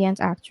disobedient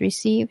act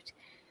received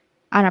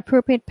an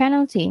appropriate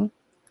penalty.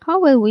 How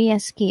will we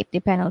escape the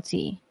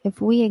penalty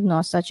if we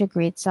ignore such a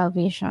great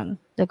salvation,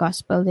 the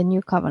gospel, the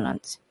new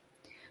covenant?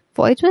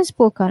 For it was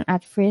spoken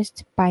at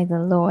first by the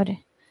Lord,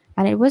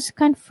 and it was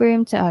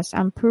confirmed to us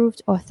and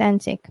proved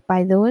authentic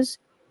by those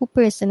who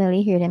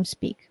personally heard him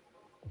speak.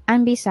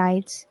 And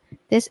besides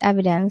this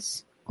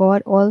evidence,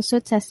 God also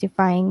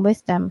testifying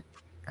with them,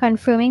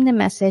 confirming the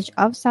message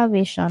of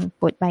salvation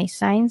both by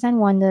signs and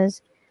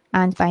wonders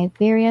and by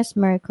various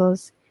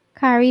miracles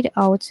carried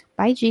out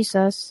by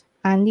Jesus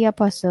and the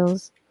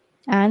apostles,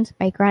 and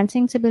by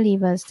granting to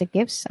believers the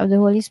gifts of the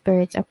Holy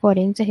Spirit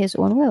according to his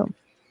own will.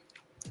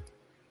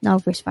 Now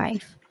verse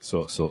 5.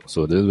 So this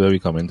is where we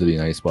come into the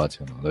nice part,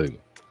 There you go.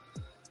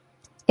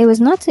 It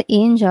was not to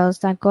angels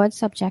that God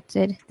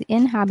subjected the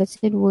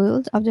inhabited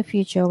world of the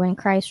future when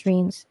Christ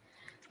reigns,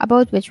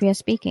 about which we are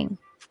speaking.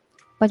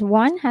 But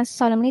one has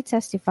solemnly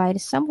testified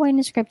somewhere in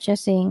the scripture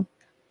saying,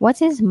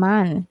 "What is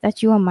man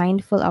that you are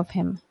mindful of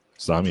him?"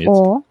 Psalm 8.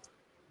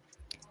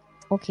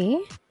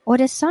 Or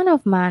the Son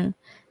of Man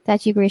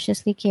that you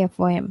graciously care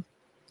for him.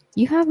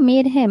 You have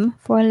made him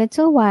for a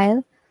little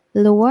while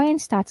lower in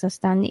status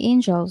than the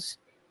angels.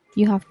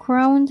 You have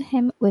crowned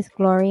him with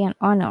glory and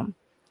honor,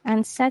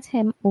 and set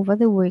him over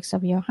the works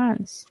of your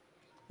hands.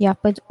 You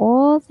have put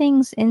all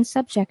things in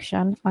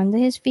subjection under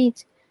his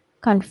feet,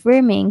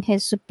 confirming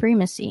his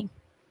supremacy.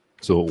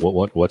 So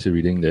what you're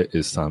reading there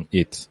is Psalm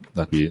 8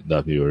 that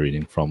we were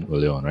reading from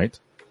earlier on, right?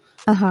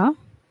 Uh-huh.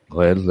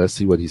 Go ahead, let's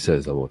see what he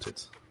says about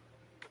it.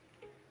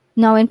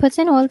 Now in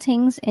putting all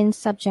things in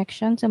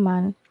subjection to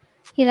man,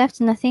 he left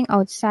nothing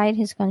outside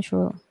his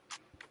control.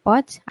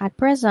 But at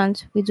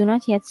present, we do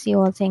not yet see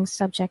all things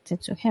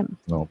subjected to him.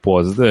 Now,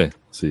 pause there.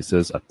 So he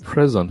says, at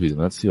present, we do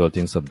not see all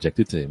things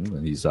subjected to him.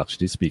 And he's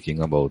actually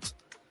speaking about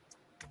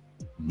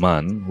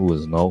man who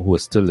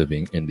is still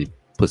living in the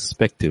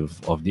perspective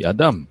of the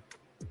Adam.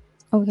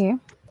 Okay.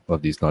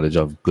 Of this knowledge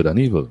of good and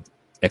evil,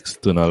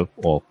 external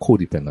or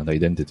codependent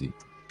identity.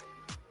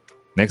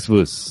 Next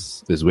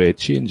verse is where it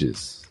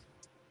changes.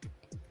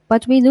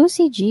 But we do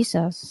see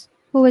Jesus,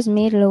 who was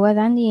made lower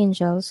than the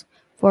angels,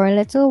 for a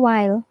little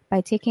while,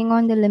 by taking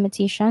on the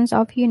limitations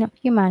of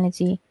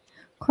humanity,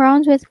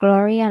 crowned with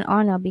glory and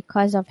honor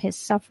because of his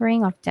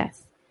suffering of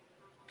death,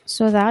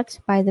 so that,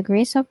 by the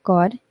grace of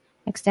God,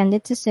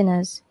 extended to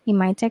sinners, he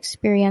might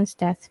experience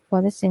death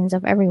for the sins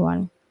of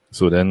everyone.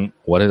 So then,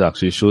 what it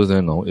actually shows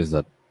there now is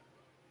that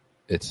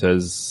it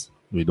says,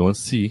 we don't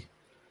see,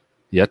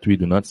 yet we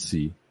do not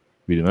see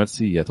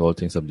yet all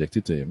things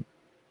subjected to him,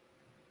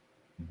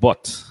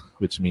 but,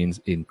 which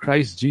means in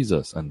Christ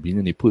Jesus, and being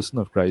in the person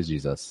of Christ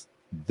Jesus,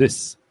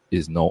 this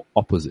is now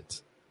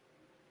opposite.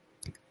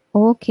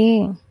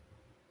 Okay.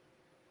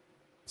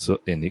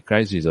 So in the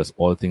Christ Jesus,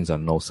 all things are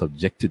now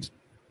subjected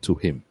to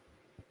him.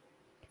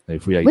 And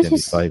if we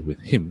identify with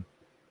him,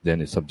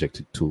 then it's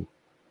subjected to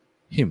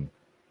him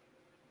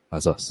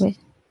as us.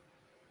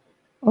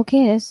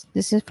 Okay,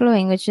 this is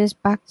flowing, which is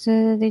back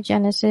to the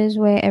Genesis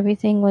where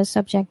everything was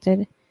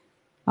subjected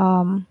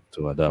to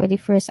Adam. with the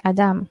first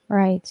Adam,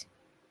 right?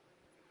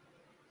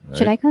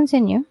 Should I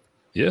continue?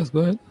 Yes, go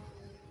ahead.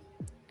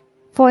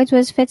 For it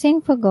was fitting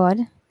for God,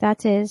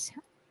 that is,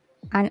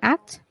 an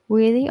act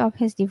worthy of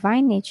his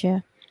divine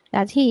nature,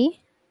 that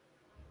he,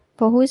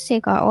 for whose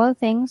sake are all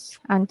things,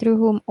 and through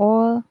whom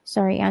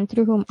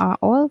are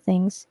all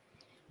things,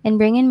 in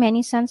bringing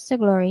many sons to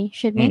glory,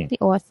 should make the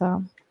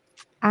author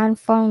and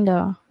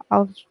founder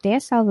of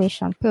their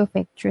salvation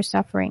perfect through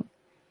suffering,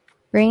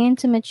 bringing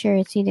to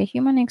maturity the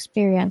human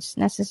experience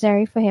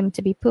necessary for him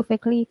to be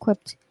perfectly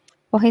equipped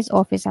for his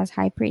office as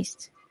high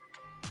priest.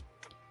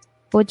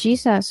 Both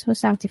Jesus, who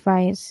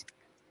sanctifies,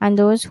 and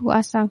those who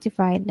are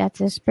sanctified,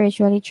 that is,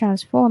 spiritually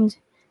transformed,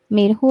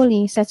 made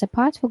holy, set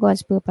apart for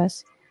God's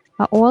purpose,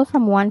 are all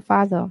from one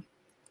Father.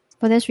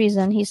 For this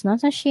reason, he is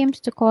not ashamed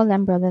to call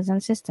them brothers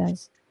and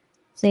sisters,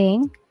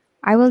 saying,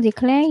 I will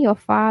declare the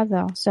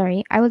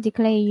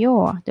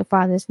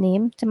Father's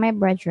name to my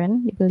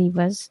brethren, the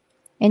believers.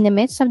 In the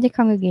midst of the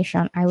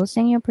congregation, I will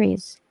sing your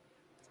praise.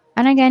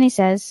 And again he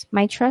says,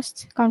 my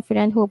trust,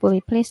 confident hope will be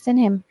placed in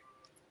him.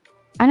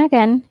 And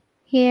again,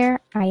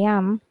 here I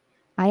am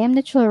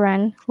the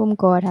children whom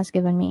God has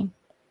given me.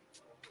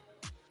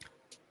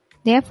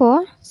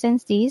 Therefore,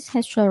 since these,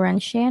 his children,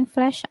 share in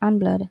flesh and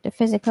blood, the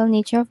physical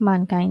nature of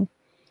mankind,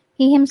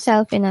 he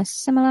himself in a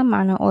similar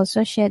manner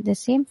also shared the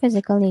same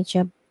physical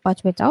nature,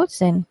 but without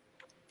sin,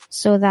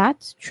 so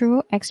that,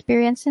 through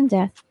experience in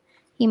death,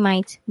 he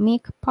might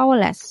make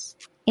powerless,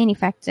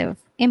 ineffective,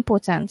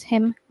 impotent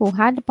him who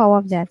had the power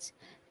of death,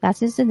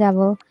 that is the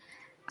devil,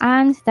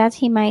 and that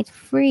he might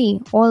free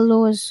all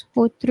those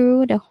who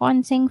through the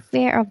haunting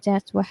fear of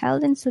death were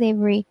held in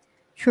slavery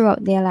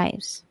throughout their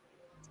lives.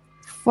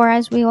 For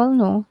as we all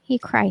know, he,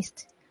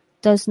 Christ,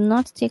 does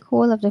not take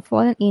hold of the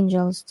fallen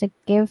angels to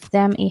give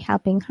them a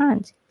helping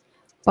hand,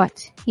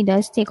 but he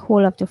does take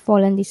hold of the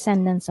fallen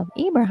descendants of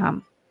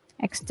Abraham,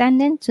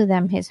 extending to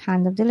them his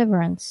hand of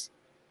deliverance.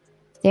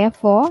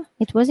 Therefore,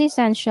 it was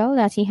essential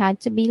that he had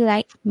to be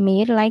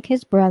made like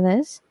his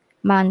brothers,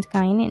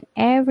 mankind in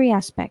every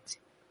aspect,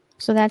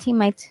 so that he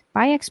might,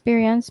 by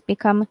experience,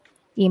 become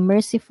a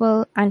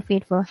merciful and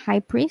faithful high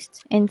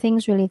priest in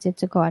things related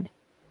to God,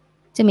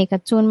 to make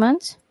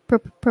atonement,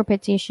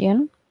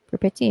 propitiation,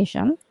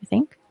 I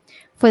think,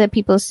 for the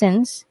people's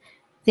sins,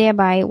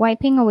 thereby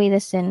wiping away the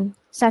sin,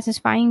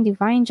 satisfying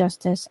divine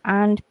justice,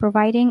 and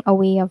providing a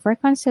way of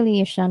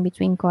reconciliation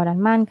between God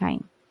and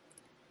mankind.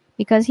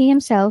 Because he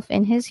himself,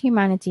 in his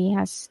humanity,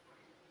 has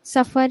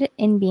suffered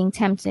in being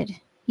tempted,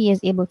 he is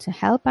able to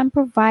help and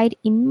provide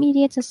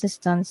immediate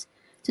assistance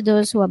to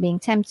those who are being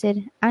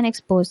tempted and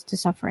exposed to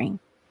suffering.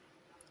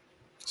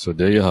 So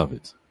there you have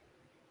it.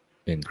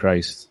 In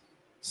Christ,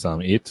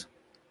 Psalm 8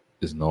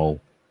 is now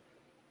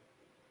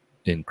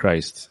in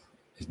Christ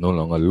is no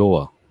longer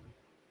lower.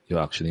 You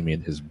actually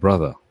made his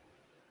brother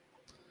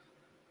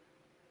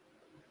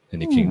in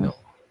the kingdom,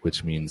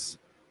 which means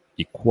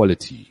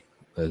equality.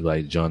 That's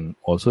why John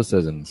also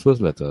says in his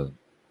first letter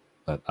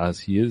that as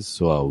he is,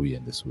 so are we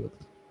in this world.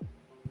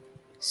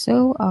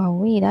 So are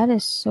we. That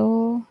is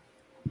so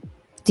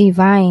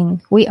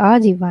divine. We are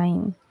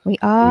divine. We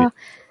are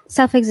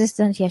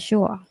self-existent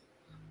Yeshua.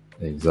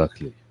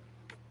 Exactly.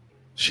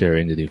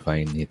 Sharing the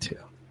divine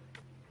nature.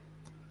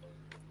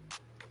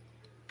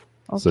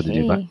 Okay. So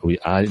we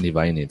are in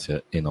divine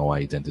nature in our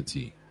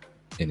identity,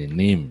 in the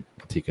name,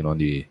 taking on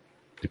the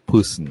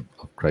person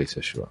of Christ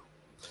Yeshua.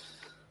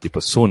 The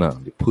persona,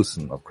 the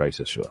person of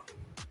Christ Yeshua.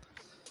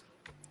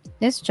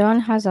 This John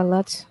has a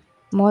lot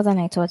more than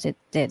I thought it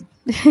did.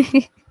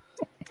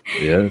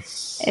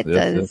 Yes, It yes,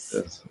 does.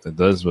 yes. It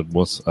does, but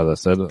most, as I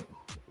said,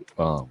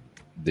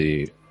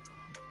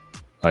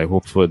 I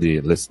hope for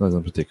the listeners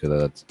in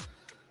particular that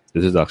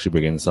this is actually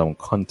bringing some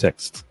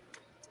context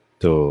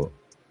to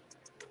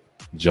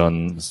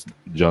John's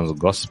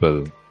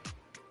gospel,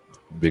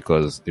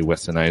 because the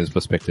westernized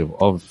perspective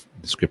of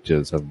the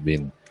scriptures have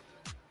been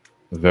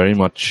very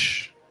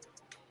much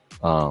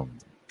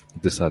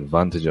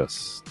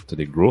disadvantageous to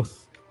the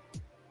growth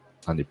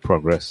and the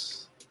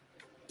progress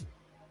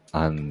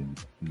and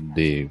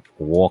the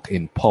walk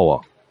in power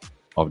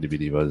of the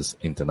believers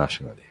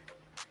internationally.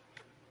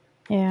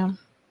 Yeah.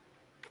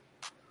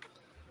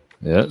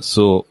 Yeah,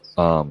 so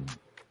I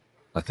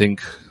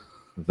think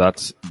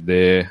that's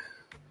there.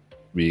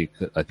 We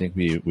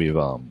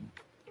don't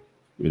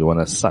want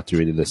to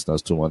saturate the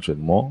listeners too much with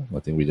more. I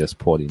think we just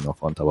poured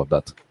enough on top of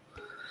that.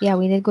 Yeah,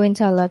 we did go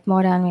into a lot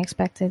more than we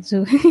expected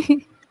to.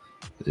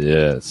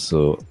 Yeah,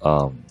 so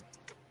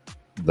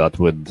that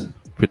would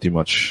pretty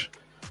much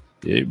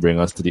bring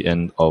us to the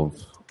end of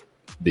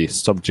the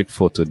subject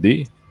for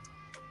today.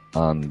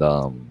 And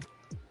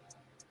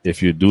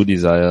if you do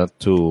desire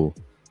to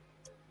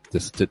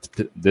this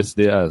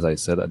day, as I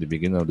said at the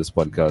beginning of this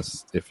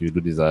podcast, if you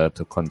do desire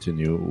to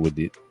continue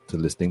to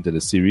listening to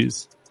the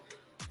series,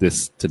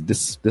 this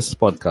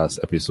podcast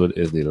episode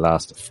is the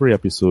last free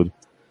episode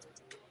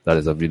that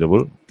is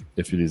available.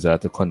 If you desire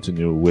to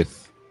continue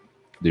with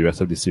the rest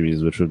of the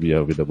series, which will be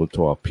available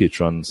to our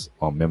patrons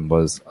or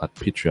members at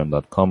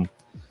patreon.com,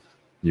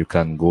 you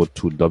can go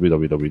to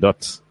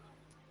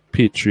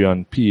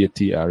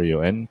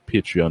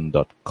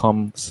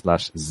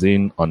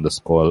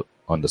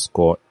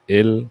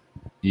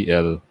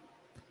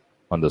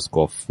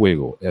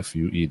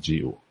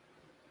FUEGO.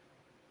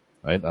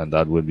 Right, and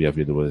that will be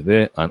available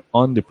there. And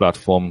on the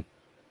platform,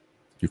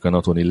 you can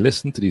not only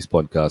listen to these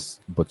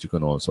podcasts, but you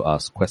can also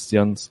ask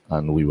questions,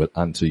 and we will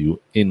answer you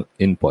in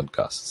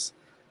podcasts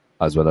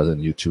as well as in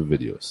YouTube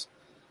videos.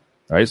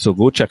 All right, so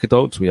go check it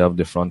out. We have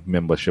different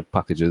membership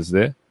packages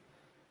there,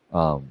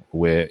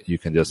 where you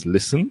can just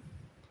listen.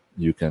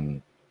 You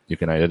can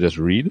either just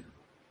read.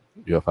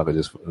 Your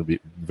packages will be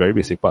very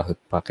basic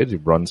package,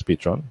 bronze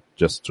patron,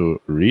 just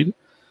to read.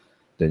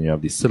 Then you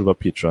have the silver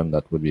patron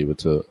that will be able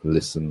to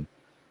listen,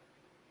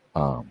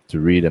 to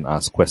read and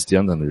ask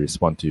questions, and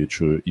respond to you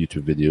through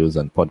YouTube videos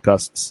and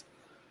podcasts.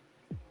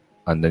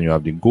 And then you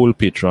have the gold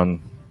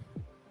patron,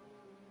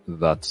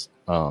 that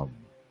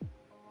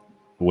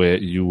where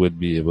you would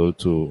be able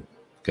to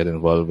get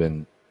involved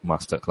in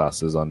master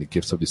classes on the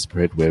gifts of the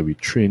Spirit, where we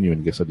train you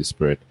in gifts of the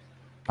Spirit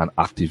and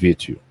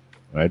activate you.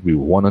 Right, we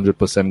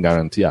 100%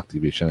 guarantee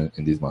activation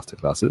in these master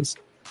classes.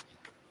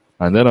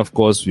 And then, of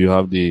course, you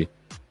have the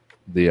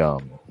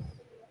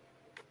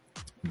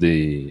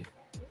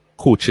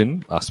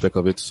coaching aspect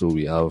of it. So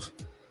we have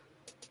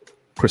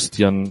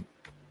Christian,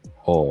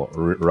 or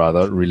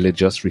rather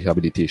religious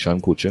rehabilitation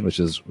coaching, which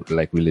is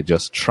like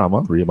religious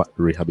trauma,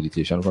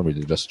 rehabilitation from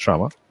religious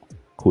trauma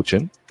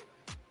coaching,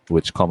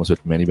 which comes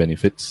with many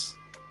benefits.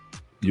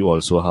 You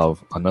also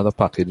have another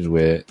package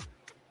where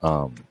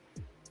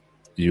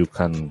you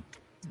can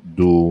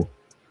do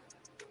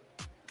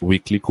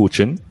weekly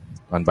coaching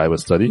and Bible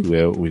study,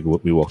 where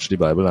we watch the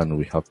Bible and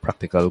we have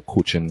practical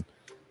coaching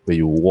where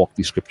you walk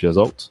the scriptures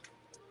out.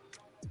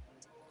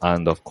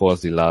 And of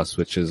course, the last,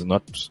 which is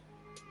not,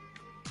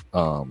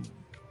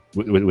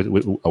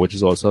 which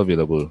is also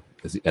available,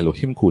 is the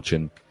Elohim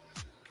coaching.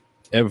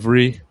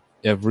 Every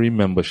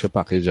membership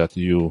package that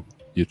you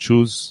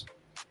choose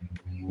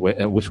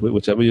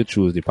whichever you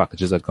choose, the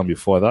packages that come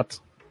before that,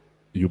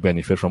 you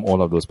benefit from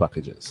all of those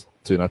packages.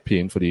 So you're not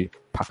paying for the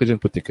package in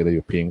particular,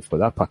 you're paying for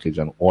that package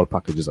and all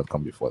packages that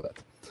come before that.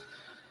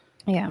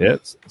 Yeah.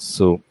 Yes.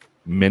 So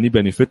many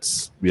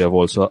benefits. We have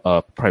also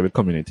a private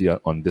community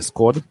on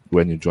Discord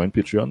when you join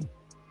Patreon,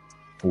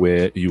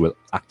 where you will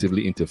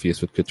actively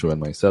interface with Kitro and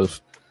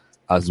myself,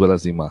 as well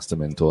as the master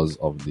mentors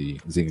of the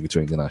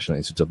Zingitor International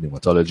Institute of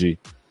Pneumatology.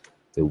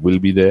 They will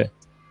be there.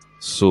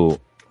 So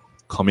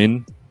come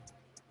in,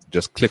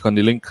 just click on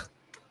the link,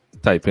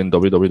 type in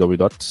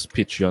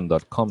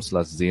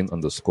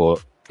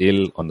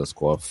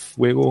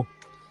www.patreon.com/Zane_il_fuego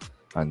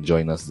and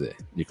join us there.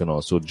 You can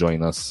also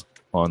join us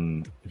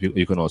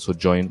you can also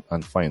join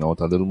and find out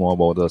a little more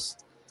about us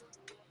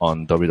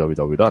on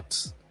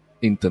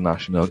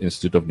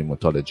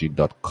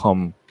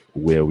www.internationalinstituteofpneumatology.com,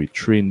 where we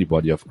train the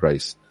body of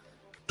Christ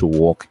to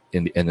walk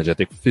in the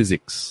energetic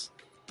physics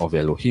of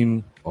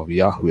Elohim, of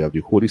Yahweh, of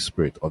the Holy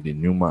Spirit, of the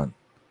new man.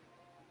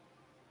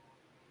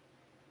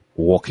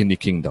 Walk in the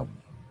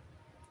kingdom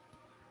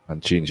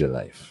and change your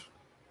life.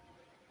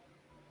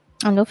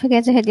 And don't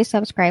forget to hit the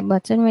subscribe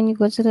button when you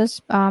go to this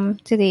to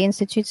the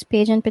Institute's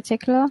page in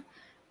particular.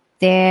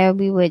 There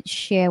we would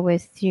share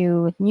with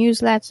you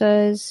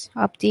newsletters,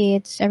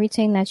 updates,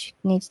 everything that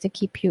needs to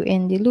keep you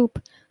in the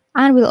loop.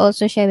 And we'll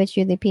also share with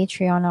you the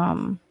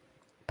Patreon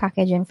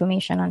package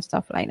information and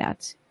stuff like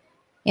that.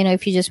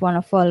 If you just want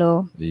to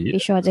follow, be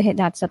sure to hit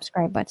that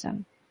subscribe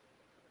button.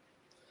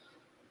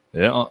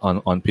 Yeah,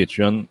 on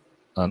Patreon,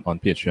 and on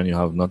Patreon you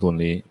have not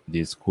only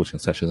these coaching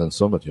sessions and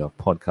so on, but you have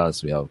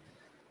podcasts, we have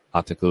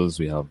articles,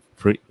 we have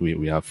free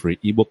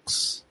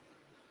ebooks,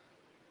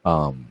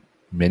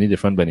 many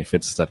different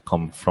benefits that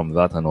come from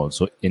that, and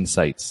also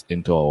insights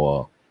into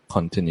our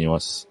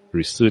continuous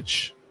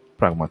research,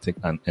 pragmatic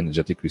and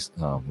energetic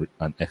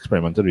and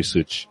experimental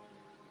research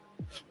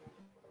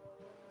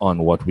on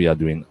what we are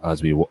doing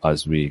as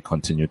we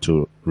continue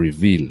to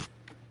reveal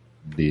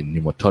the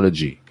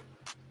pneumatology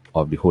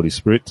of the Holy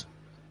Spirit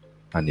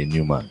and the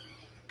new man.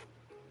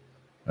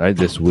 Right?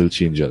 This will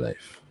change your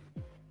life.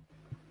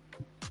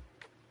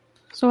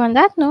 So on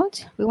that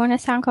note, we want to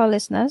thank our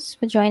listeners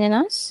for joining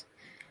us,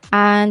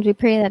 and we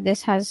pray that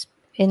this has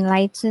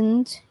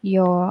enlightened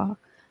your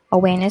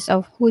awareness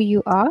of who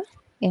you are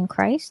in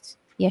Christ,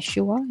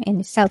 Yeshua, in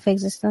the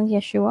self-existent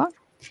Yeshua.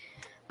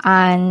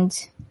 And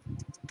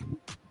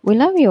we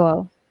love you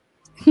all.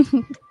 Yeah,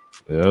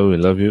 we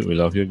love you. We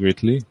love you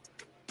greatly.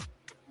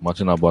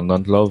 Much and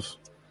abundant love.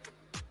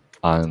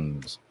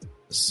 And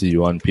see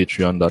you on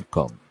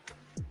patreon.com.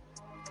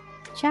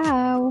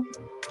 Ciao.